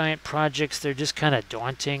big giant projects, they're just kind of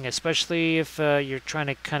daunting, especially if you're trying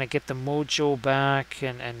to kind of get the mojo back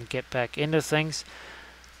and get back into things.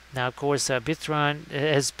 Now, of course, Bithron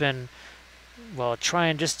has been, well,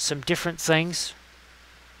 trying just some different things.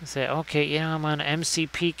 Say, okay, yeah, I'm on an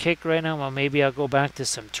MCP kick right now. Well, maybe I'll go back to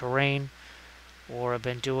some terrain. Or I've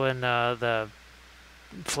been doing the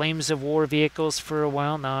Flames of War vehicles for a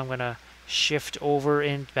while. Now I'm going to shift over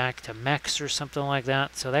back to mechs or something like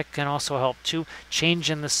that. So that can also help too.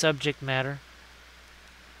 Changing the subject matter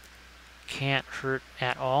can't hurt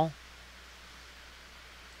at all.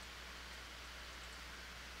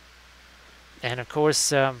 And of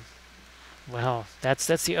course, well,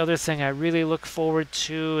 that's the other thing I really look forward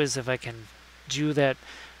to, is if I can do that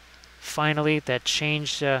finally, that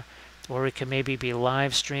change, or we can maybe be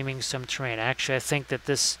live streaming some terrain. Actually, I think that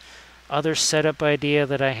this other setup idea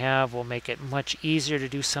that I have will make it much easier to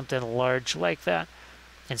do something large like that.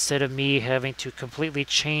 Instead of me having to completely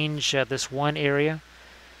change this one area,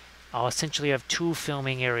 I'll essentially have 2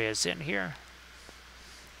 filming areas in here.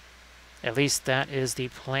 At least that is the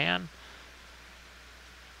plan.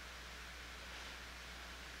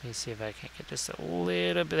 Let me see if I can get just a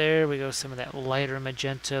little bit. There we go. Some of that lighter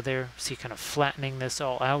magenta there. See, kind of flattening this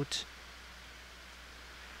all out.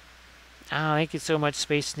 Thank you so much,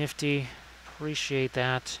 Space Nifty. Appreciate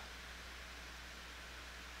that.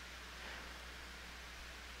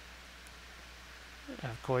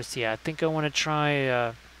 Of course, yeah, I think I want to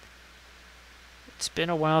try. It's been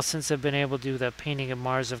a while since I've been able to do the painting of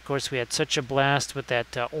Mars. Of course, we had such a blast with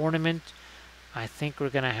that ornament. I think we're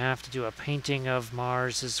going to have to do a painting of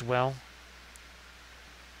Mars as well.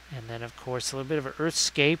 And then, of course, a little bit of an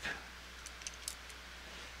Earthscape.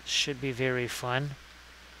 Should be very fun.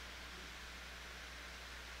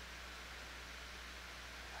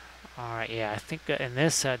 Alright, yeah, I think in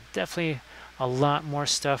this, definitely a lot more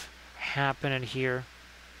stuff happening here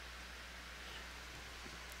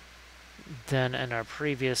than in our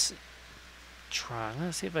previous try.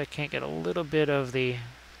 Let's see if I can't get a little bit of the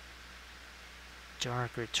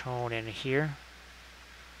darker tone in here.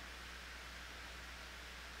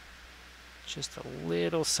 Just a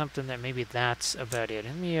little something that maybe that's about it.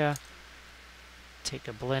 Let me take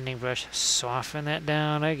a blending brush, soften that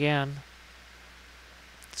down again.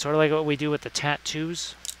 Sort of like what we do with the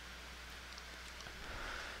tattoos.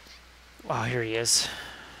 Oh, here he is.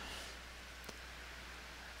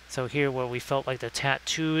 So here where we felt like the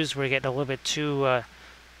tattoos were getting a little bit too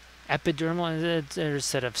epidermal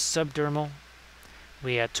instead of subdermal.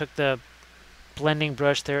 We took the blending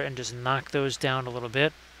brush there and just knocked those down a little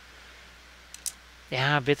bit.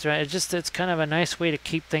 Yeah, it's kind of a nice way to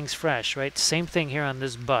keep things fresh, right? Same thing here on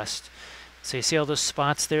this bust. So you see all those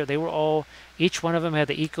spots there? They were all, each one of them had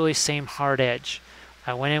the equally same hard edge.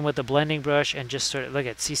 I went in with the blending brush and just started, look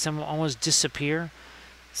at, see some almost disappear?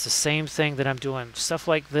 It's the same thing that I'm doing. Stuff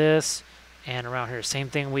like this and around here. Same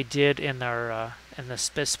thing we did in our in the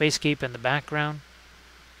Spacescape in the background.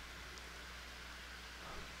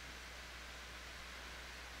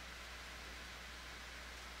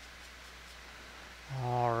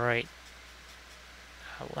 Alright.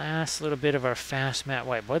 Last little bit of our fast matte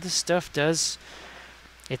white. What this stuff does,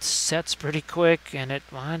 it sets pretty quick and it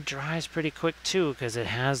dries pretty quick too because it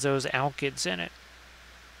has those alkyds in it.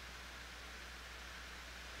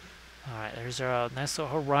 Alright, there's our nice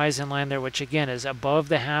little horizon line there, which again is above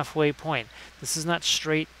the halfway point. This is not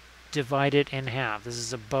straight divide it in half. This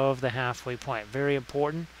is above the halfway point. Very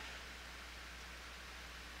important.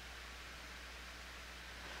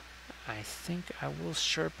 I think I will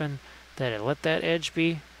sharpen that. Let that edge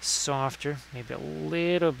be softer, maybe a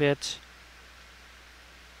little bit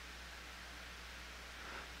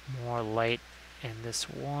more light in this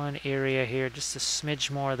one area here, just a smidge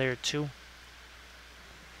more there too.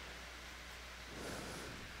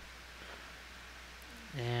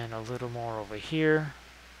 And a little more over here.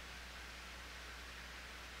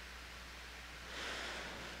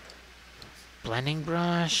 Blending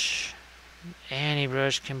brush. Any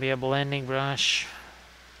brush can be a blending brush.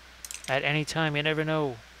 At any time, you never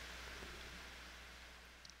know.